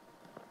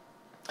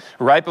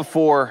 Right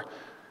before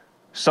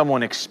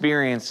someone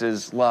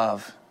experiences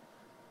love,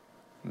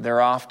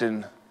 they're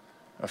often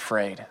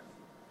afraid.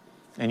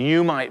 And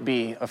you might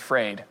be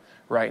afraid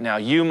right now.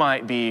 You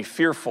might be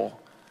fearful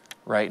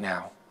right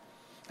now.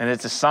 And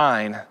it's a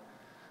sign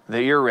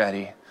that you're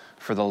ready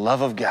for the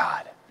love of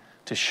God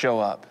to show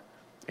up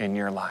in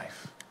your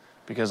life.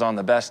 Because on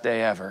the best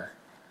day ever,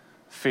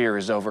 fear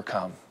is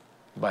overcome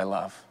by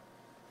love.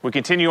 We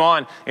continue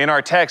on in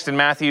our text in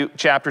Matthew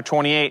chapter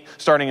 28,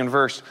 starting in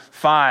verse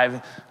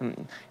 5.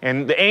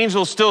 And the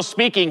angel's still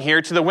speaking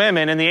here to the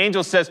women. And the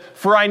angel says,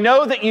 "For I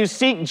know that you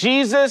seek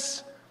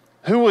Jesus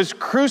who was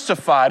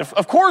crucified.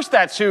 Of course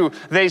that's who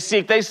they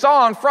seek. They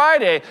saw on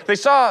Friday, they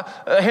saw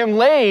him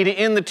laid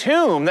in the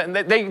tomb.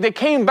 They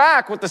came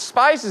back with the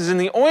spices and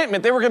the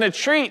ointment. They were going to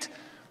treat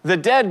the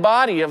dead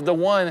body of the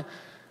one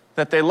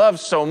that they loved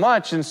so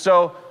much. And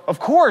so, of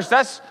course,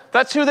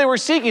 that's who they were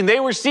seeking. They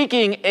were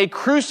seeking a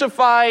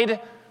crucified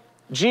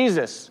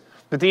Jesus.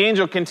 But the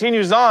angel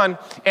continues on,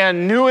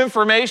 and new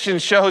information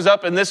shows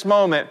up in this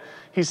moment.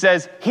 He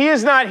says, he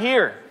is not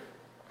here,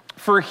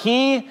 for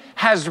he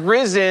has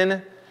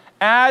risen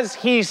as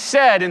he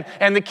said.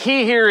 And the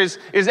key here is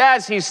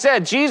as he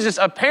said. Jesus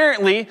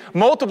apparently,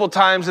 multiple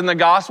times in the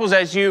Gospels,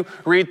 as you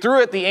read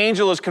through it, the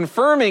angel is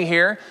confirming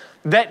here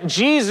that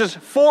Jesus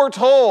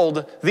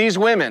foretold these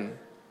women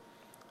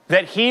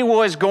that he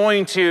was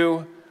going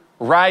to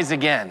rise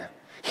again.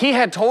 He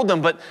had told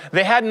them, but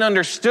they hadn't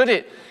understood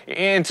it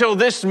until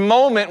this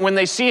moment when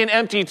they see an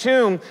empty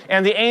tomb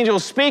and the angel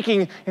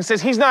speaking and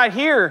says, he's not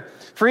here,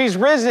 for he's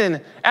risen.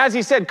 As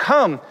he said,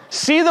 come,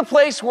 see the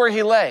place where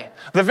he lay.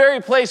 The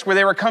very place where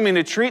they were coming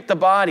to treat the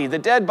body, the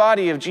dead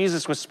body of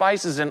Jesus with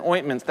spices and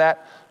ointments,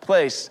 that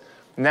place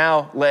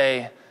now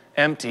lay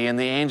empty. And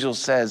the angel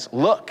says,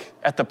 look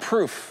at the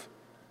proof.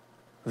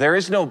 There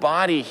is no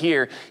body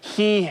here.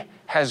 He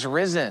has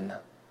risen,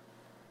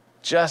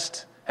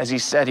 just as he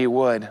said he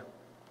would.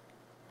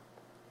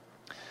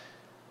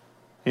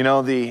 You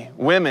know, the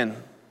women,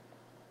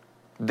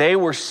 they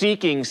were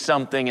seeking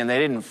something and they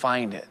didn't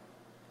find it.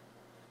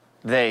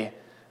 They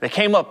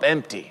came up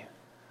empty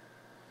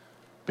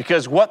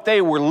because what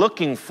they were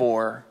looking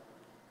for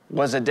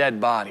was a dead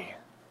body.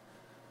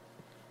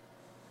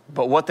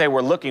 But what they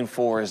were looking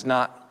for is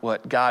not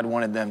what God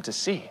wanted them to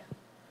see.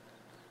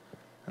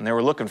 And they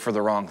were looking for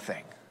the wrong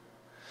thing.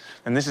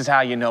 And this is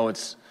how you know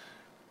it's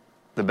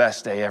the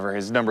best day ever.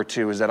 Is number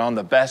 2 is that on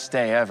the best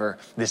day ever,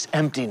 this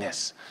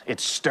emptiness, it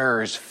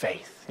stirs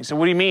faith. You say,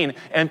 what do you mean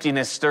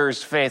emptiness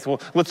stirs faith?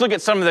 Well, let's look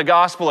at some of the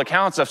gospel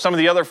accounts of some of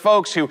the other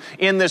folks who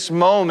in this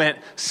moment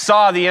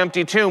saw the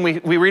empty tomb.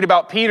 We read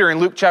about Peter in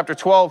Luke chapter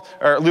 12,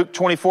 or Luke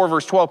 24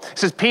 verse 12. It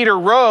says, Peter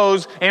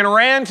rose and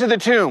ran to the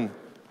tomb.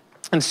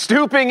 And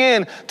stooping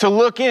in to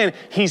look in,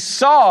 he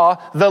saw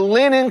the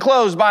linen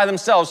clothes by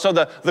themselves. So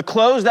the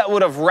clothes that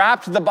would have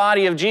wrapped the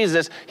body of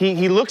Jesus,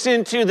 he looks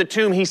into the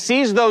tomb. He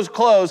sees those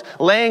clothes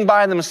laying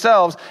by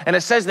themselves. And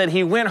it says that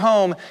he went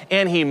home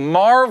and he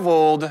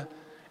marveled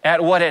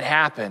at what had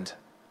happened.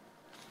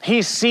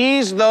 He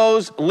sees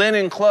those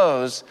linen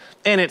clothes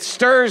and it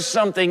stirs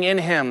something in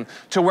him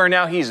to where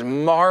now he's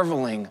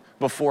marveling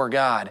before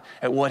God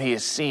at what he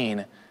has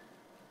seen.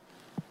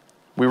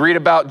 We read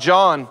about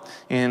John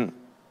in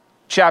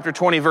chapter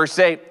 20, verse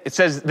 8, it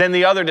says, then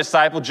the other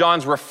disciple,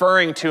 John's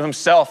referring to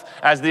himself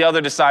as the other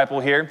disciple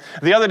here.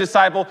 The other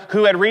disciple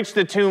who had reached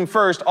the tomb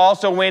first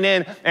also went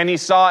in and he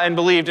saw and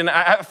believed. And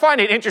I find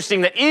it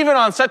interesting that even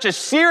on such a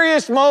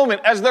serious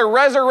moment as their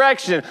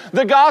resurrection,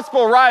 the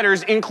gospel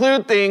writers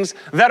include things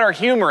that are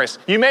humorous.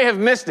 You may have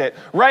missed it.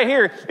 Right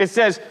here, it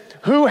says,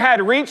 who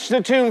had reached the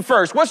tomb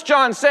first. What's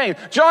John saying?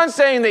 John's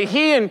saying that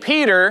he and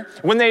Peter,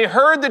 when they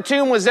heard the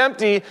tomb was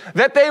empty,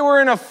 that they were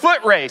in a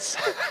foot race.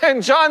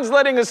 And John's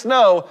letting us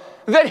know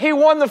that he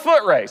won the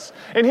foot race.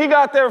 And he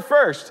got there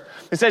first.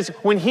 It says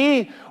when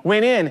he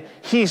went in,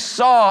 he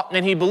saw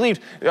and he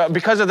believed.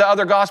 Because of the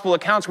other gospel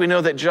accounts, we know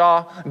that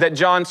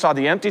John saw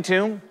the empty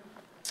tomb,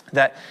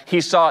 that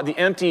he saw the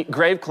empty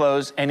grave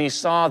clothes, and he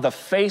saw the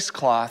face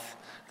cloth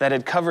that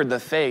had covered the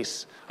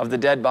face of the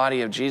dead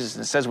body of Jesus.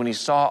 And it says when he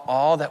saw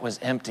all that was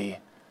empty,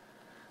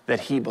 that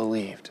he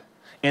believed.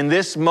 In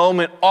this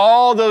moment,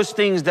 all those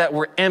things that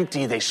were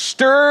empty, they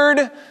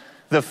stirred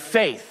the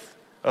faith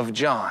of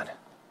John,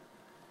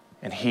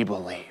 and he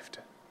believed.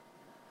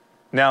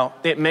 Now,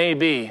 it may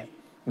be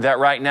that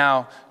right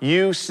now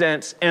you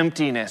sense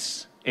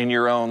emptiness in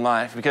your own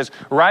life, because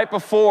right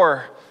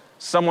before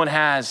someone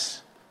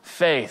has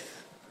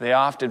faith, they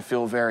often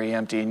feel very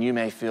empty, and you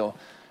may feel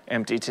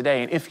empty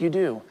today. And if you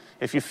do,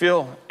 if you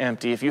feel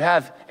empty, if you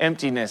have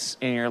emptiness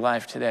in your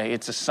life today,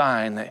 it's a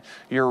sign that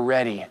you're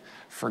ready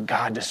for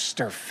God to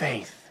stir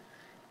faith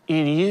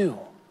in you.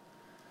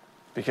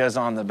 Because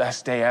on the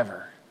best day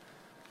ever,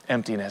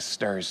 emptiness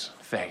stirs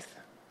faith.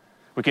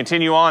 We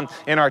continue on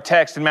in our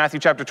text in Matthew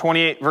chapter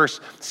 28, verse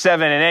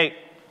 7 and 8.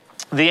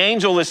 The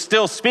angel is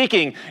still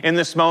speaking in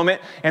this moment,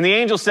 and the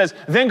angel says,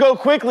 then go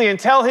quickly and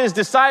tell his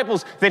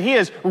disciples that he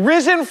has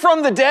risen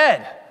from the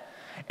dead.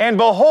 And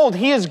behold,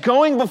 he is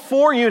going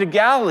before you to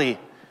Galilee.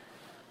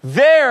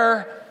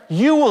 There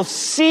you will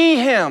see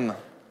him.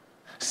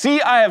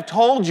 See, I have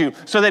told you.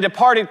 So they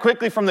departed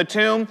quickly from the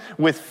tomb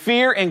with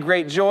fear and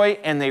great joy,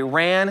 and they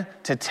ran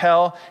to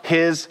tell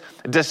his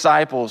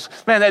disciples.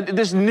 Man,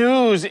 this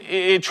news,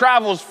 it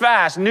travels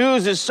fast.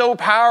 News is so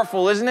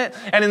powerful, isn't it?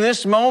 And in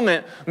this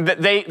moment,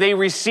 they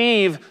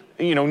receive,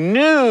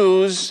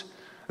 news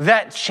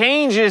that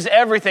changes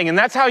everything. And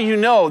that's how you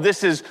know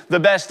this is the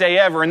best day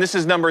ever. And this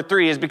is number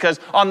 3, is because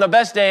on the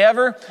best day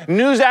ever,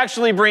 news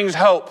actually brings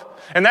hope.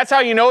 And that's how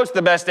you know it's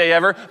the best day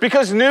ever,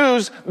 because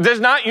news does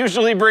not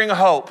usually bring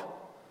hope.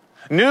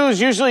 News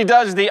usually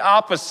does the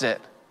opposite.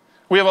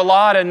 We have a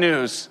lot of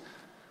news.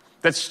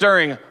 that's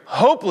stirring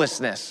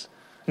hopelessness,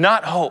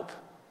 not hope.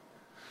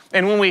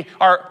 And when we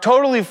are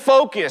totally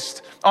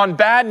focused on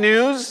bad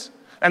news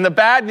and the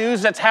bad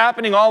news that's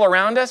happening all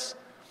around us,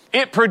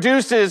 it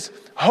produces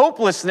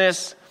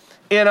hopelessness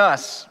in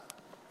us.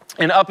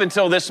 And up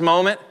until this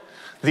moment,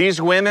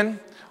 these women,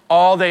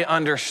 all they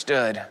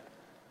understood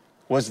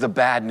was the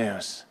bad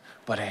news.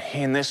 But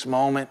in this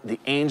moment, the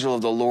angel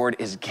of the Lord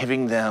is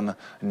giving them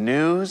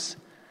news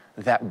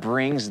that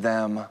brings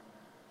them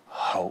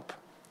hope.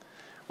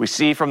 We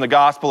see from the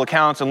gospel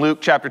accounts in Luke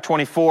chapter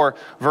 24,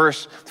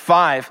 verse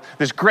 5,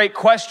 this great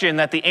question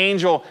that the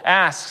angel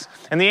asks.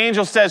 And the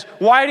angel says,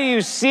 "Why do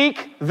you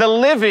seek the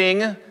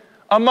living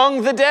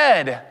among the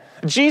dead?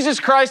 Jesus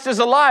Christ is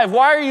alive.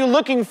 Why are you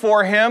looking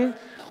for him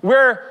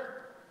where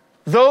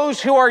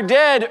those who are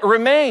dead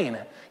remain?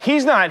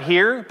 He's not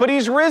here, but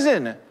he's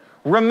risen.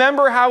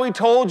 Remember how he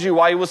told you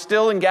while he was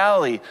still in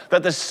Galilee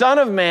that the Son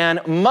of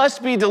Man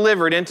must be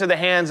delivered into the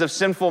hands of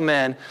sinful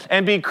men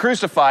and be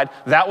crucified."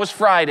 That was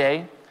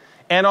Friday.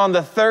 "And on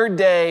the third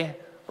day,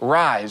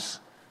 rise."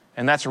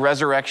 And that's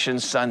Resurrection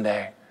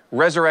Sunday.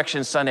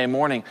 Resurrection Sunday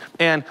morning.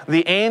 And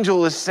the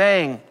angel is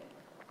saying,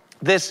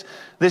 this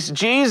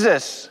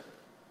Jesus,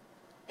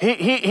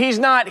 he's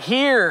not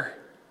here.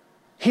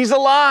 He's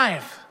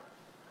alive.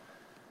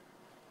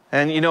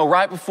 And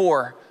right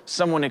before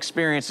someone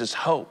experiences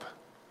hope,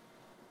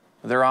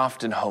 they're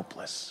often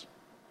hopeless.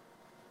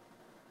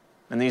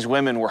 And these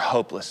women were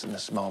hopeless in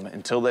this moment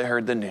until they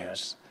heard the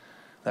news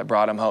that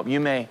brought them hope. You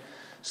may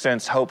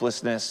sense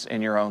hopelessness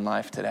in your own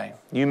life today.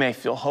 You may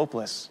feel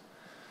hopeless.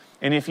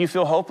 And if you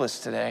feel hopeless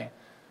today,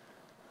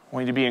 I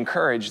want you to be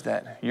encouraged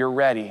that you're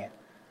ready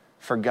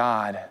for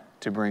God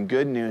to bring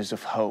good news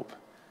of hope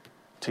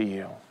to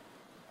you.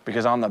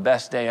 Because on the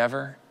best day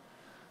ever,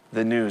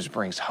 the news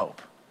brings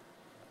hope.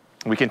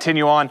 We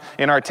continue on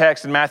in our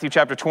text in Matthew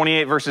chapter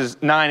 28, verses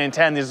 9 and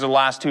 10. These are the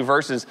last two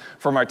verses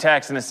from our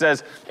text. And it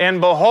says,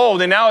 "And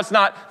behold," and now it's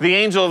not the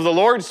angel of the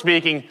Lord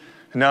speaking.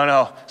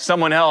 No,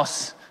 someone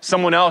else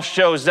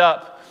shows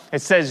up.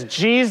 It says,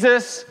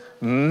 "Jesus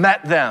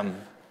met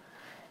them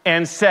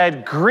and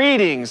said,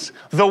 'Greetings.'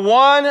 The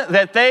one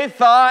that they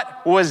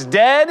thought was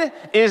dead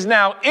is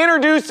now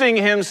introducing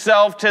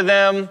himself to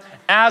them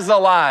as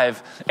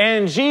alive.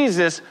 And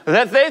Jesus,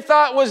 that they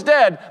thought was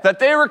dead, that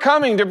they were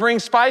coming to bring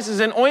spices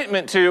and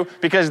ointment to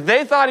because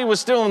they thought he was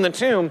still in the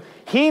tomb,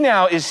 he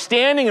now is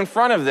standing in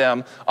front of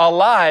them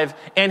alive,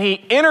 and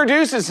he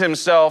introduces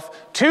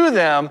himself to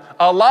them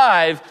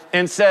alive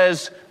and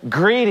says,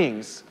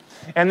 'Greetings.'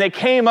 And they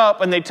came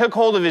up and they took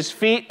hold of his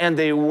feet and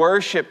they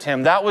worshiped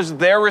him." That was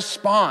their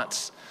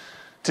response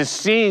to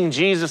seeing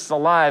Jesus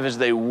alive, as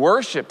they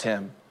worshiped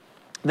him.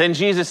 Then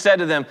Jesus said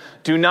to them,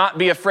 "Do not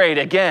be afraid."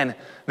 Again,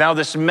 now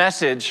this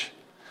message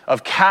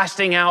of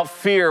casting out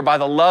fear by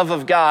the love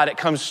of God, it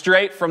comes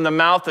straight from the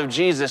mouth of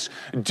Jesus.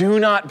 "Do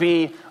not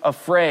be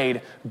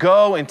afraid.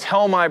 Go and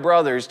tell my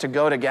brothers to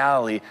go to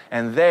Galilee,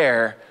 and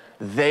there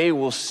they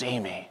will see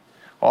me."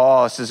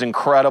 Oh, this is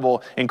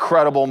incredible,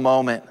 incredible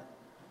moment.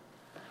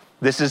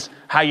 This is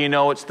how you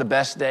know it's the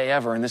best day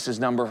ever. And this is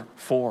number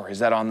 4, is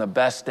that on the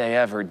best day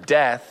ever,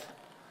 death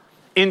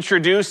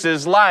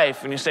introduces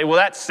life. And you say, well,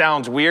 that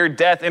sounds weird.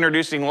 Death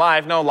introducing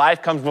life. No,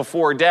 life comes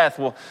before death.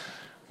 Well,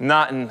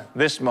 not in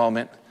this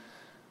moment,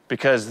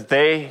 because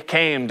they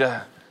came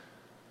to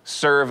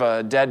serve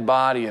a dead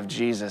body of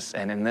Jesus.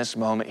 And in this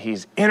moment,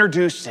 he's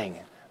introducing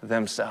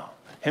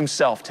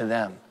himself to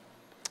them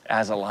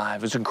as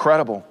alive. It's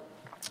incredible.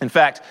 In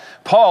fact,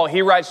 Paul,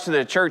 he writes to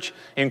the church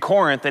in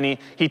Corinth, and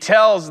he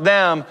tells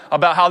them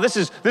about how this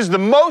is the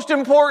most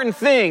important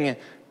thing.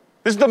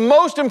 This is the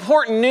most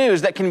important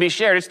news that can be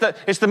shared.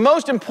 It's the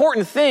most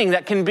important thing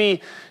that can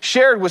be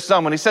shared with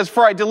someone. He says,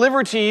 "For I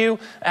delivered to you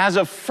as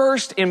of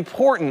first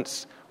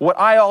importance what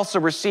I also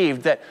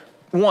received, that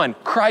 1,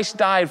 Christ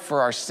died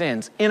for our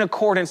sins in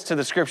accordance to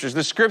the Scriptures."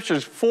 The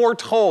Scriptures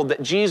foretold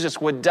that Jesus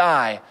would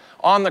die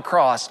on the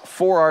cross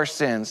for our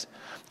sins.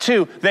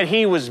 2, that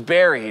he was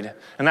buried.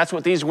 And that's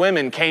what these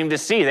women came to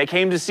see. They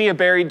came to see a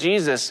buried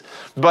Jesus.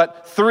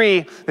 But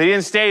 3, they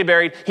didn't stay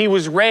buried. He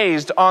was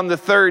raised on the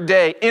third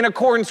day in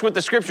accordance with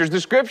the Scriptures.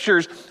 The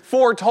Scriptures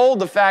foretold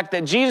the fact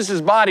that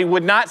Jesus' body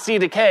would not see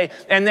decay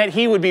and that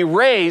he would be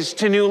raised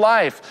to new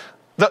life.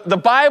 The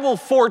Bible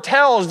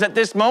foretells that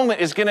this moment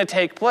is going to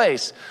take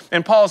place.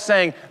 And Paul's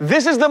saying,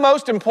 this is the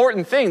most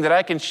important thing that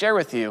I can share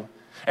with you.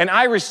 And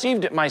I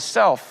received it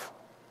myself.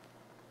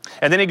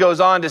 And then he goes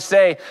on to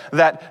say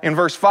that in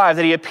verse 5,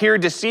 that he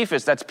appeared to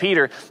Cephas, that's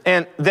Peter,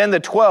 and then the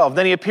 12.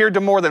 Then he appeared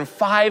to more than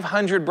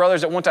 500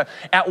 brothers at one time.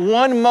 At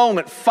one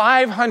moment,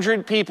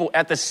 500 people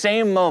at the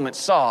same moment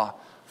saw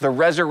the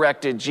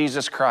resurrected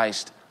Jesus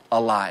Christ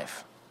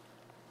alive.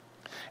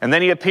 And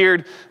then he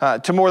appeared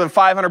to more than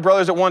 500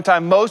 brothers at one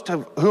time, most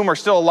of whom are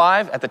still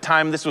alive at the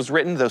time this was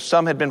written, though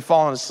some had been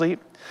fallen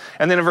asleep.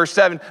 And then in verse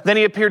 7, then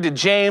he appeared to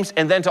James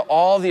and then to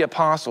all the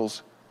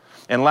apostles.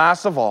 And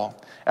last of all,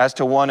 as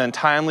to one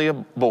untimely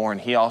born,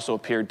 he also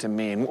appeared to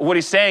me. And what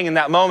he's saying in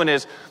that moment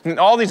is,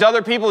 all these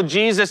other people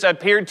Jesus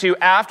appeared to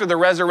after the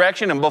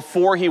resurrection and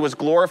before he was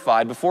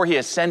glorified, before he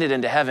ascended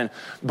into heaven.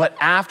 But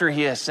after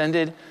he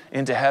ascended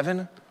into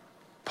heaven,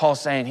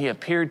 Paul's saying he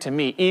appeared to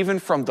me. Even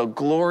from the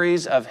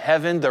glories of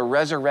heaven, the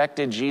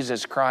resurrected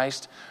Jesus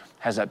Christ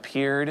has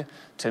appeared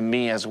to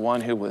me as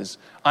one who was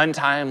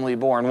untimely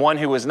born, one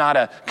who was not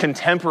a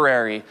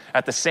contemporary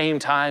at the same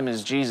time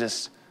as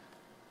Jesus.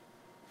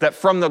 That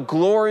from the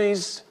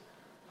glories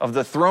of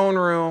the throne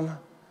room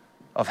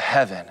of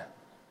heaven,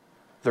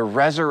 the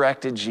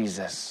resurrected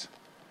Jesus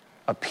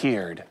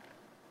appeared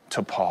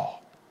to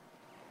Paul.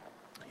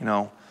 You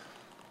know,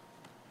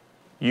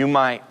 you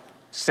might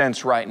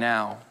sense right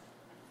now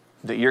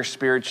that you're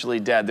spiritually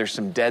dead. There's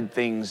some dead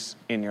things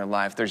in your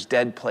life. There's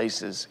dead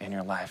places in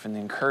your life. And the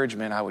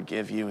encouragement I would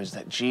give you is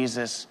that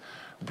Jesus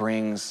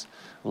brings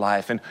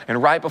life. And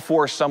right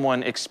before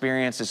someone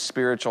experiences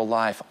spiritual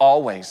life,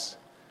 always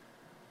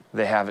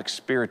they have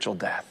spiritual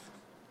death.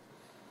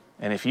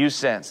 And if you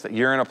sense that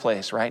you're in a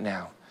place right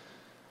now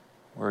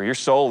where your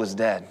soul is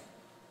dead,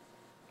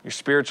 your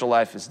spiritual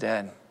life is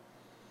dead,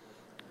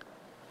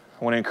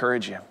 I want to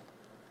encourage you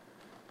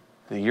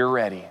that you're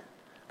ready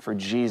for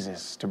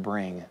Jesus to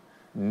bring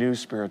new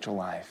spiritual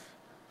life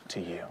to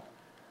you.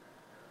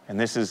 And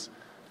this is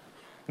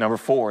number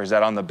 4, is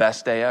that on the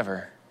best day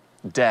ever,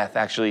 death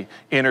actually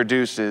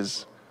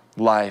introduces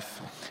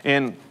life.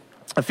 In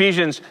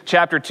Ephesians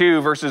chapter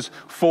 2, verses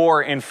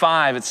 4 and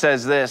 5, it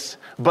says this,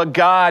 "But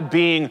God,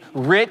 being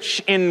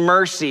rich in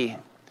mercy,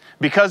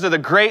 because of the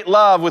great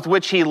love with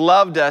which he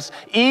loved us,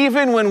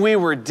 even when we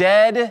were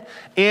dead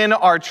in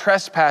our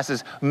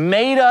trespasses,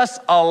 made us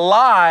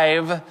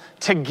alive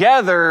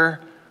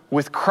together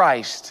with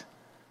Christ.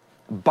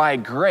 By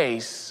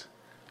grace,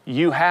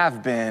 you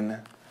have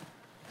been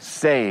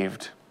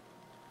saved."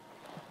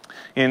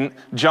 In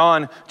 1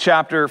 John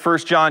chapter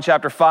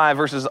 5,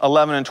 verses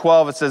 11 and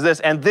 12, it says this,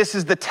 "And this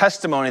is the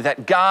testimony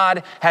that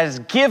God has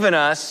given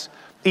us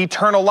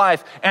eternal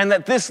life, and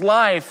that this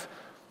life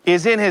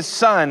is in his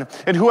Son.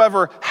 And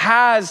whoever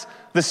has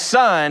the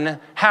Son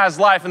has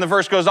life." And the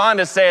verse goes on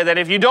to say that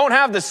if you don't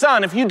have the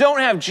Son, if you don't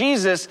have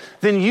Jesus,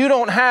 then you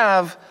don't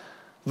have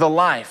the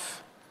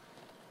life.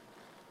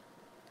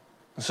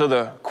 So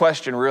the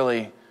question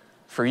really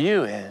for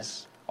you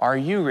is, are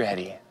you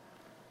ready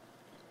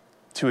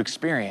to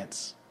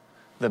experience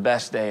the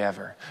best day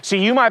ever? See,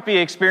 you might be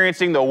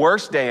experiencing the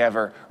worst day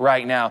ever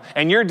right now,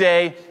 and your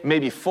day may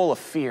be full of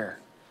fear.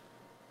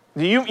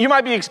 You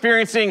might be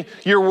experiencing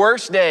your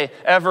worst day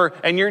ever,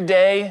 and your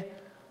day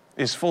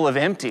is full of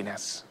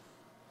emptiness.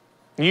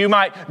 You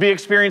might be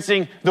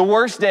experiencing the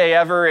worst day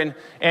ever,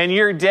 and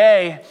your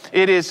day,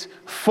 it is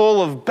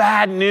full of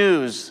bad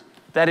news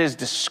that is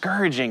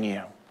discouraging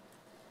you.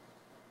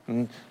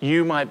 And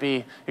you might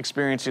be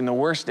experiencing the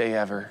worst day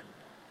ever,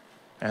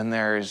 and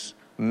there's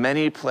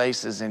many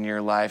places in your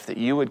life that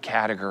you would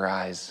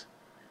categorize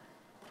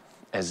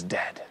as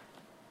dead.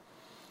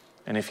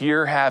 And if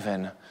you're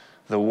having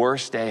the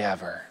worst day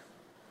ever,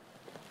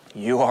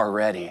 you are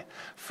ready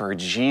for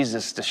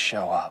Jesus to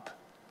show up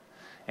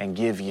and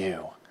give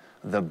you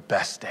the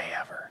best day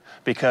ever.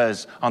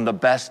 Because on the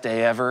best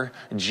day ever,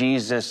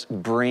 Jesus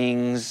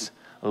brings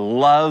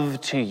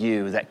love to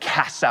you that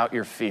casts out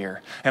your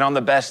fear. And on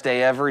the best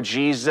day ever,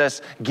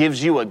 Jesus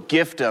gives you a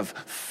gift of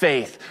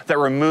faith that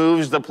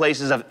removes the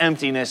places of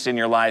emptiness in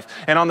your life.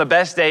 And on the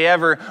best day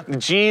ever,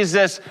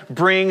 Jesus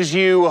brings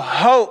you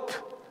hope.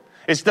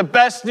 It's the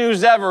best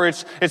news ever.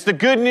 It's the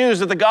good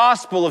news of the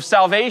gospel of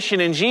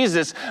salvation in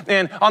Jesus.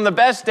 And on the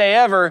best day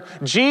ever,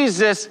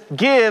 Jesus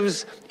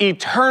gives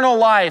eternal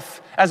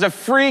life as a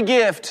free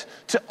gift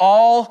to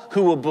all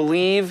who will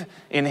believe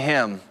in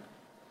him.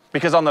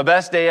 Because on the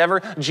best day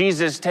ever,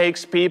 Jesus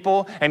takes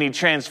people and he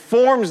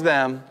transforms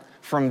them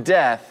from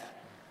death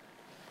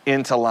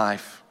into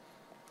life.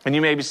 And you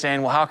may be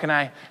saying, well, how can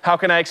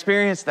I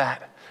experience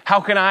that? How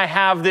can I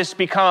have this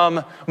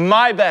become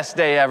my best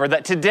day ever?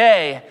 That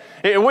today,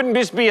 it wouldn't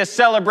just be a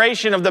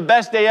celebration of the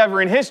best day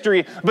ever in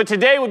history, but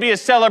today would be a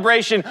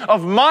celebration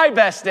of my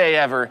best day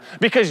ever.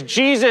 Because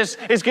Jesus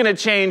is going to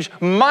change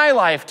my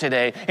life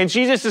today. And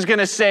Jesus is going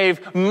to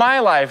save my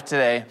life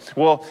today.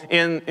 Well,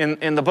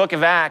 in the book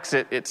of Acts,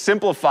 it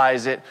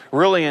simplifies it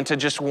really into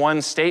just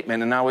one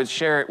statement. And I would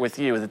share it with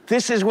you. That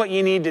this is what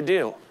you need to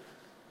do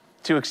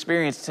to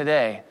experience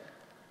today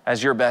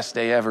as your best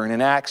day ever. And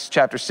in Acts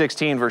chapter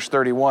 16, verse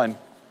 31,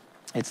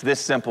 it's this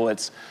simple.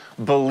 It's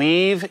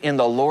believe in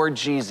the Lord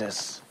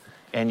Jesus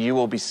and you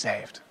will be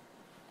saved.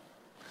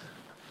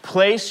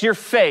 Place your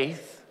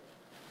faith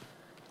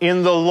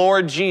in the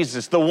Lord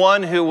Jesus, the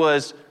one who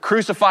was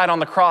crucified on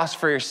the cross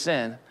for your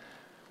sin.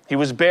 He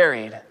was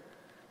buried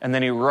and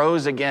then he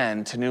rose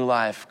again to new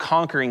life,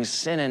 conquering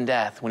sin and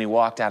death when he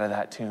walked out of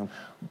that tomb.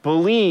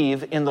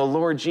 Believe in the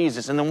Lord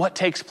Jesus. And then what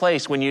takes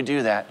place when you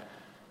do that?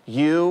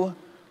 You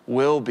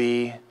will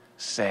be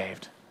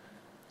saved.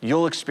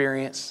 You'll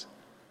experience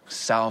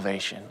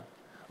salvation.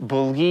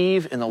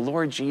 Believe in the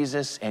Lord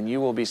Jesus and you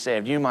will be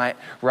saved. You might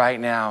right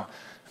now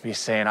be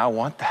saying, I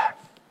want that.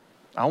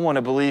 I want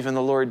to believe in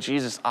the Lord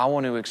Jesus. I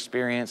want to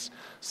experience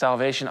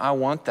salvation. I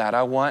want that.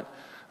 I want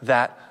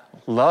that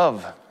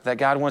love that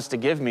God wants to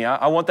give me.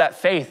 I want that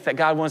faith that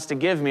God wants to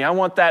give me. I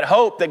want that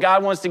hope that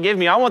God wants to give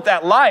me. I want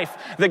that life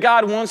that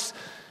God wants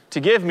to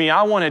give me.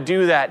 I want to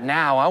do that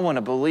now. I want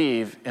to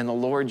believe in the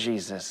Lord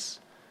Jesus,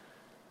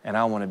 and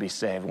I want to be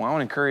saved. Well, I want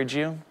to encourage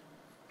you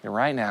that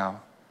right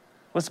now,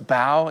 let's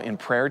bow in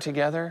prayer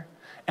together,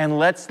 and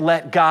let's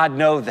let God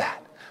know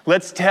that.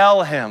 Let's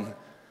tell him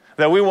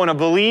that we want to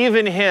believe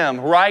in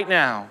him right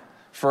now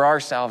for our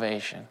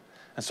salvation.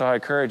 And so I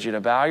encourage you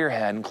to bow your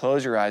head and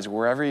close your eyes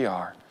wherever you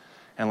are,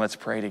 and let's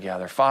pray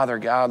together. Father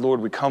God, Lord,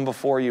 we come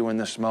before you in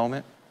this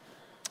moment.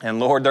 And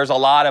Lord, there's a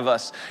lot of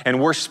us,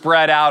 and we're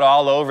spread out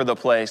all over the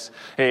place.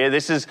 Hey,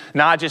 this is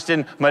not just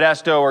in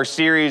Modesto or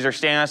Ceres or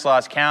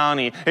Stanislaus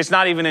County. It's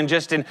not even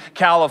just in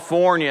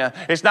California.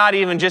 It's not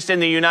even just in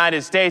the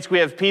United States. We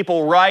have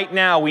people right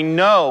now, we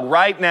know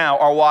right now,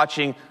 are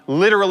watching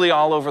literally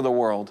all over the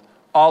world,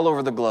 all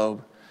over the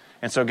globe.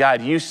 And so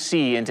God, you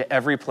see into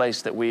every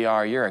place that we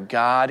are. You're a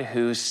God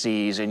who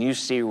sees, and you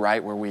see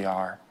right where we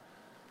are.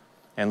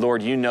 And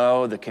Lord, you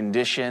know the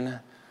condition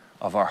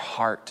of our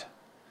heart,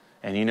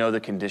 and you know the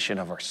condition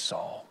of our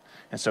soul.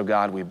 And so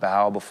God, we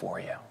bow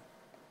before you.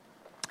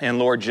 And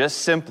Lord, just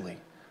simply,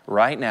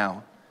 right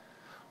now,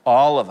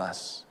 all of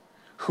us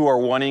who are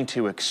wanting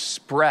to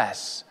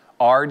express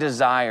our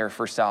desire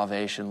for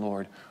salvation,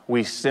 Lord,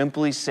 we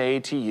simply say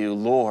to you,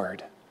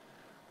 Lord,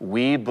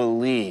 we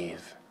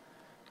believe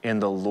in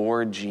the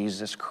Lord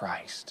Jesus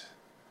Christ.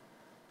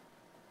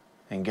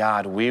 And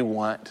God, we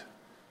want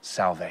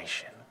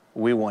salvation.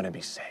 We want to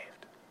be saved.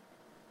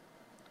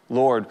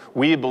 Lord,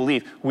 we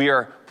believe, we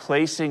are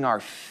placing our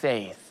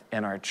faith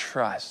and our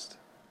trust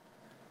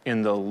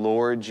in the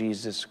Lord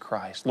Jesus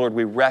Christ. Lord,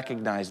 we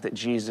recognize that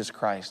Jesus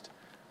Christ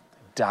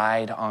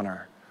died on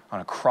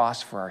a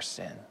cross for our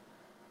sin,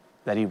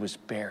 that he was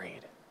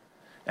buried,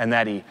 and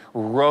that he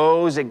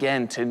rose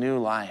again to new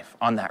life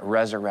on that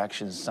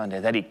resurrection Sunday,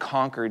 that he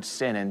conquered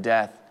sin and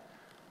death,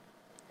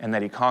 and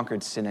that he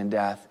conquered sin and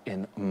death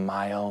in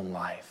my own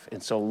life.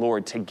 And so,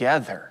 Lord,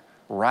 together,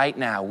 right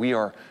now, we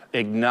are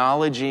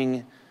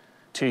acknowledging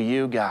to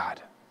you, God,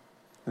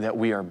 that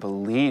we are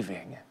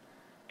believing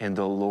in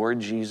the Lord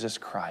Jesus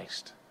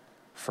Christ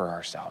for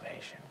our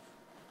salvation.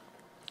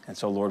 And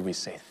so, Lord, we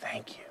say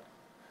thank you.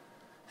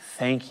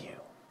 Thank you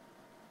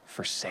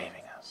for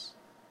saving us.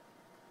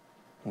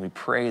 And we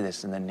pray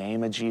this in the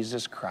name of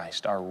Jesus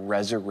Christ, our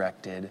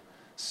resurrected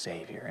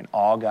Savior. And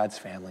all God's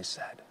family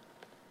said,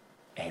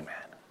 amen.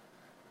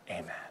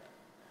 Amen.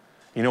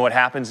 You know what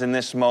happens in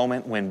this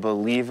moment when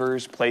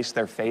believers place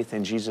their faith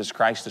in Jesus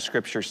Christ? The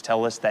scriptures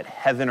tell us that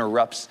heaven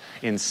erupts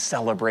in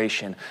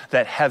celebration,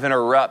 that heaven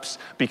erupts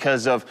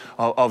because of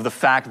the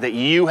fact that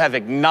you have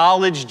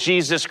acknowledged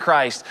Jesus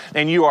Christ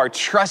and you are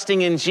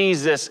trusting in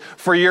Jesus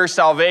for your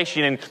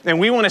salvation. And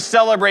we want to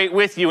celebrate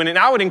with you. And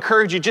I would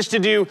encourage you just to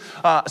do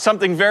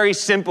something very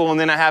simple, and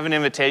then I have an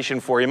invitation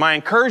for you. My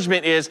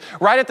encouragement is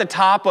right at the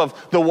top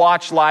of the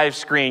Watch Live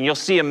screen, you'll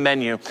see a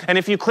menu. And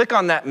if you click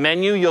on that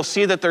menu, you'll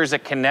see that there's a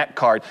Connect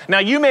card. Now,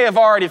 you may have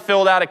already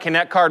filled out a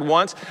Connect card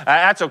once.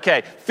 That's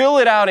okay. Fill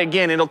it out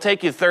again. It'll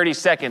take you 30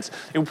 seconds.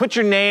 You put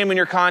your name and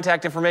your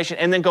contact information,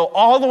 and then go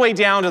all the way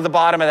down to the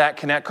bottom of that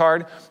Connect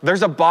card.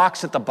 There's a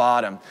box at the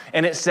bottom,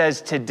 and it says,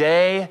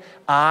 today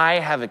I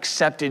have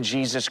accepted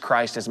Jesus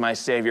Christ as my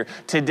Savior.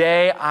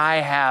 Today I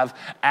have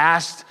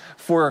asked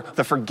for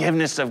the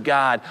forgiveness of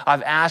God.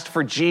 I've asked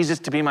for Jesus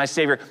to be my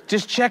Savior.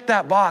 Just check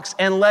that box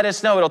and let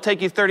us know. It'll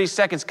take you 30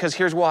 seconds, because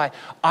here's why.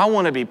 I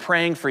want to be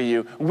praying for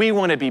you. We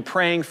want to be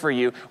praying for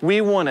you.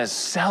 We want to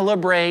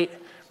celebrate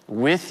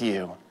with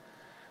you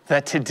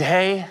that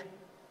today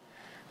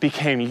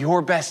became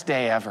your best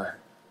day ever.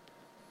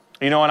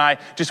 You know, and I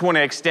just want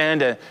to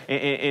extend an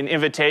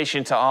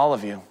invitation to all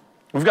of you.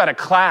 We've got a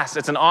class.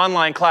 It's an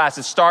online class.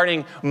 It's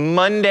starting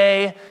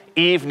Monday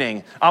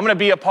evening. I'm going to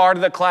be a part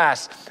of the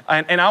class.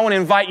 And I want to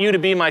invite you to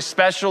be my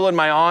special and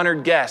my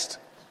honored guest.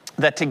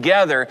 That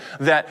together,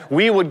 that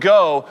we would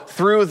go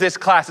through this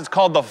class. It's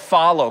called the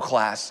Follow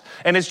class.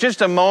 And it's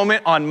just a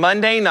moment on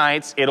Monday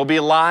nights. It'll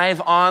be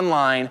live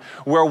online,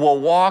 where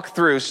we'll walk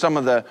through some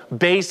of the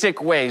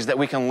basic ways that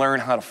we can learn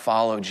how to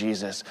follow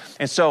Jesus.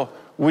 And so,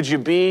 would you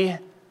be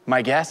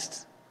my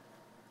guest?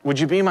 Would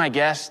you be my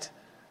guest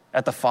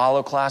at the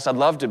Follow class? I'd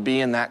love to be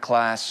in that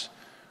class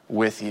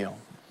with you.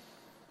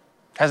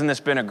 Hasn't this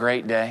been a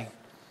great day?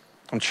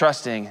 I'm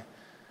trusting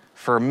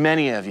for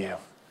many of you,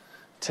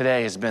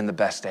 today has been the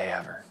best day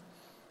ever.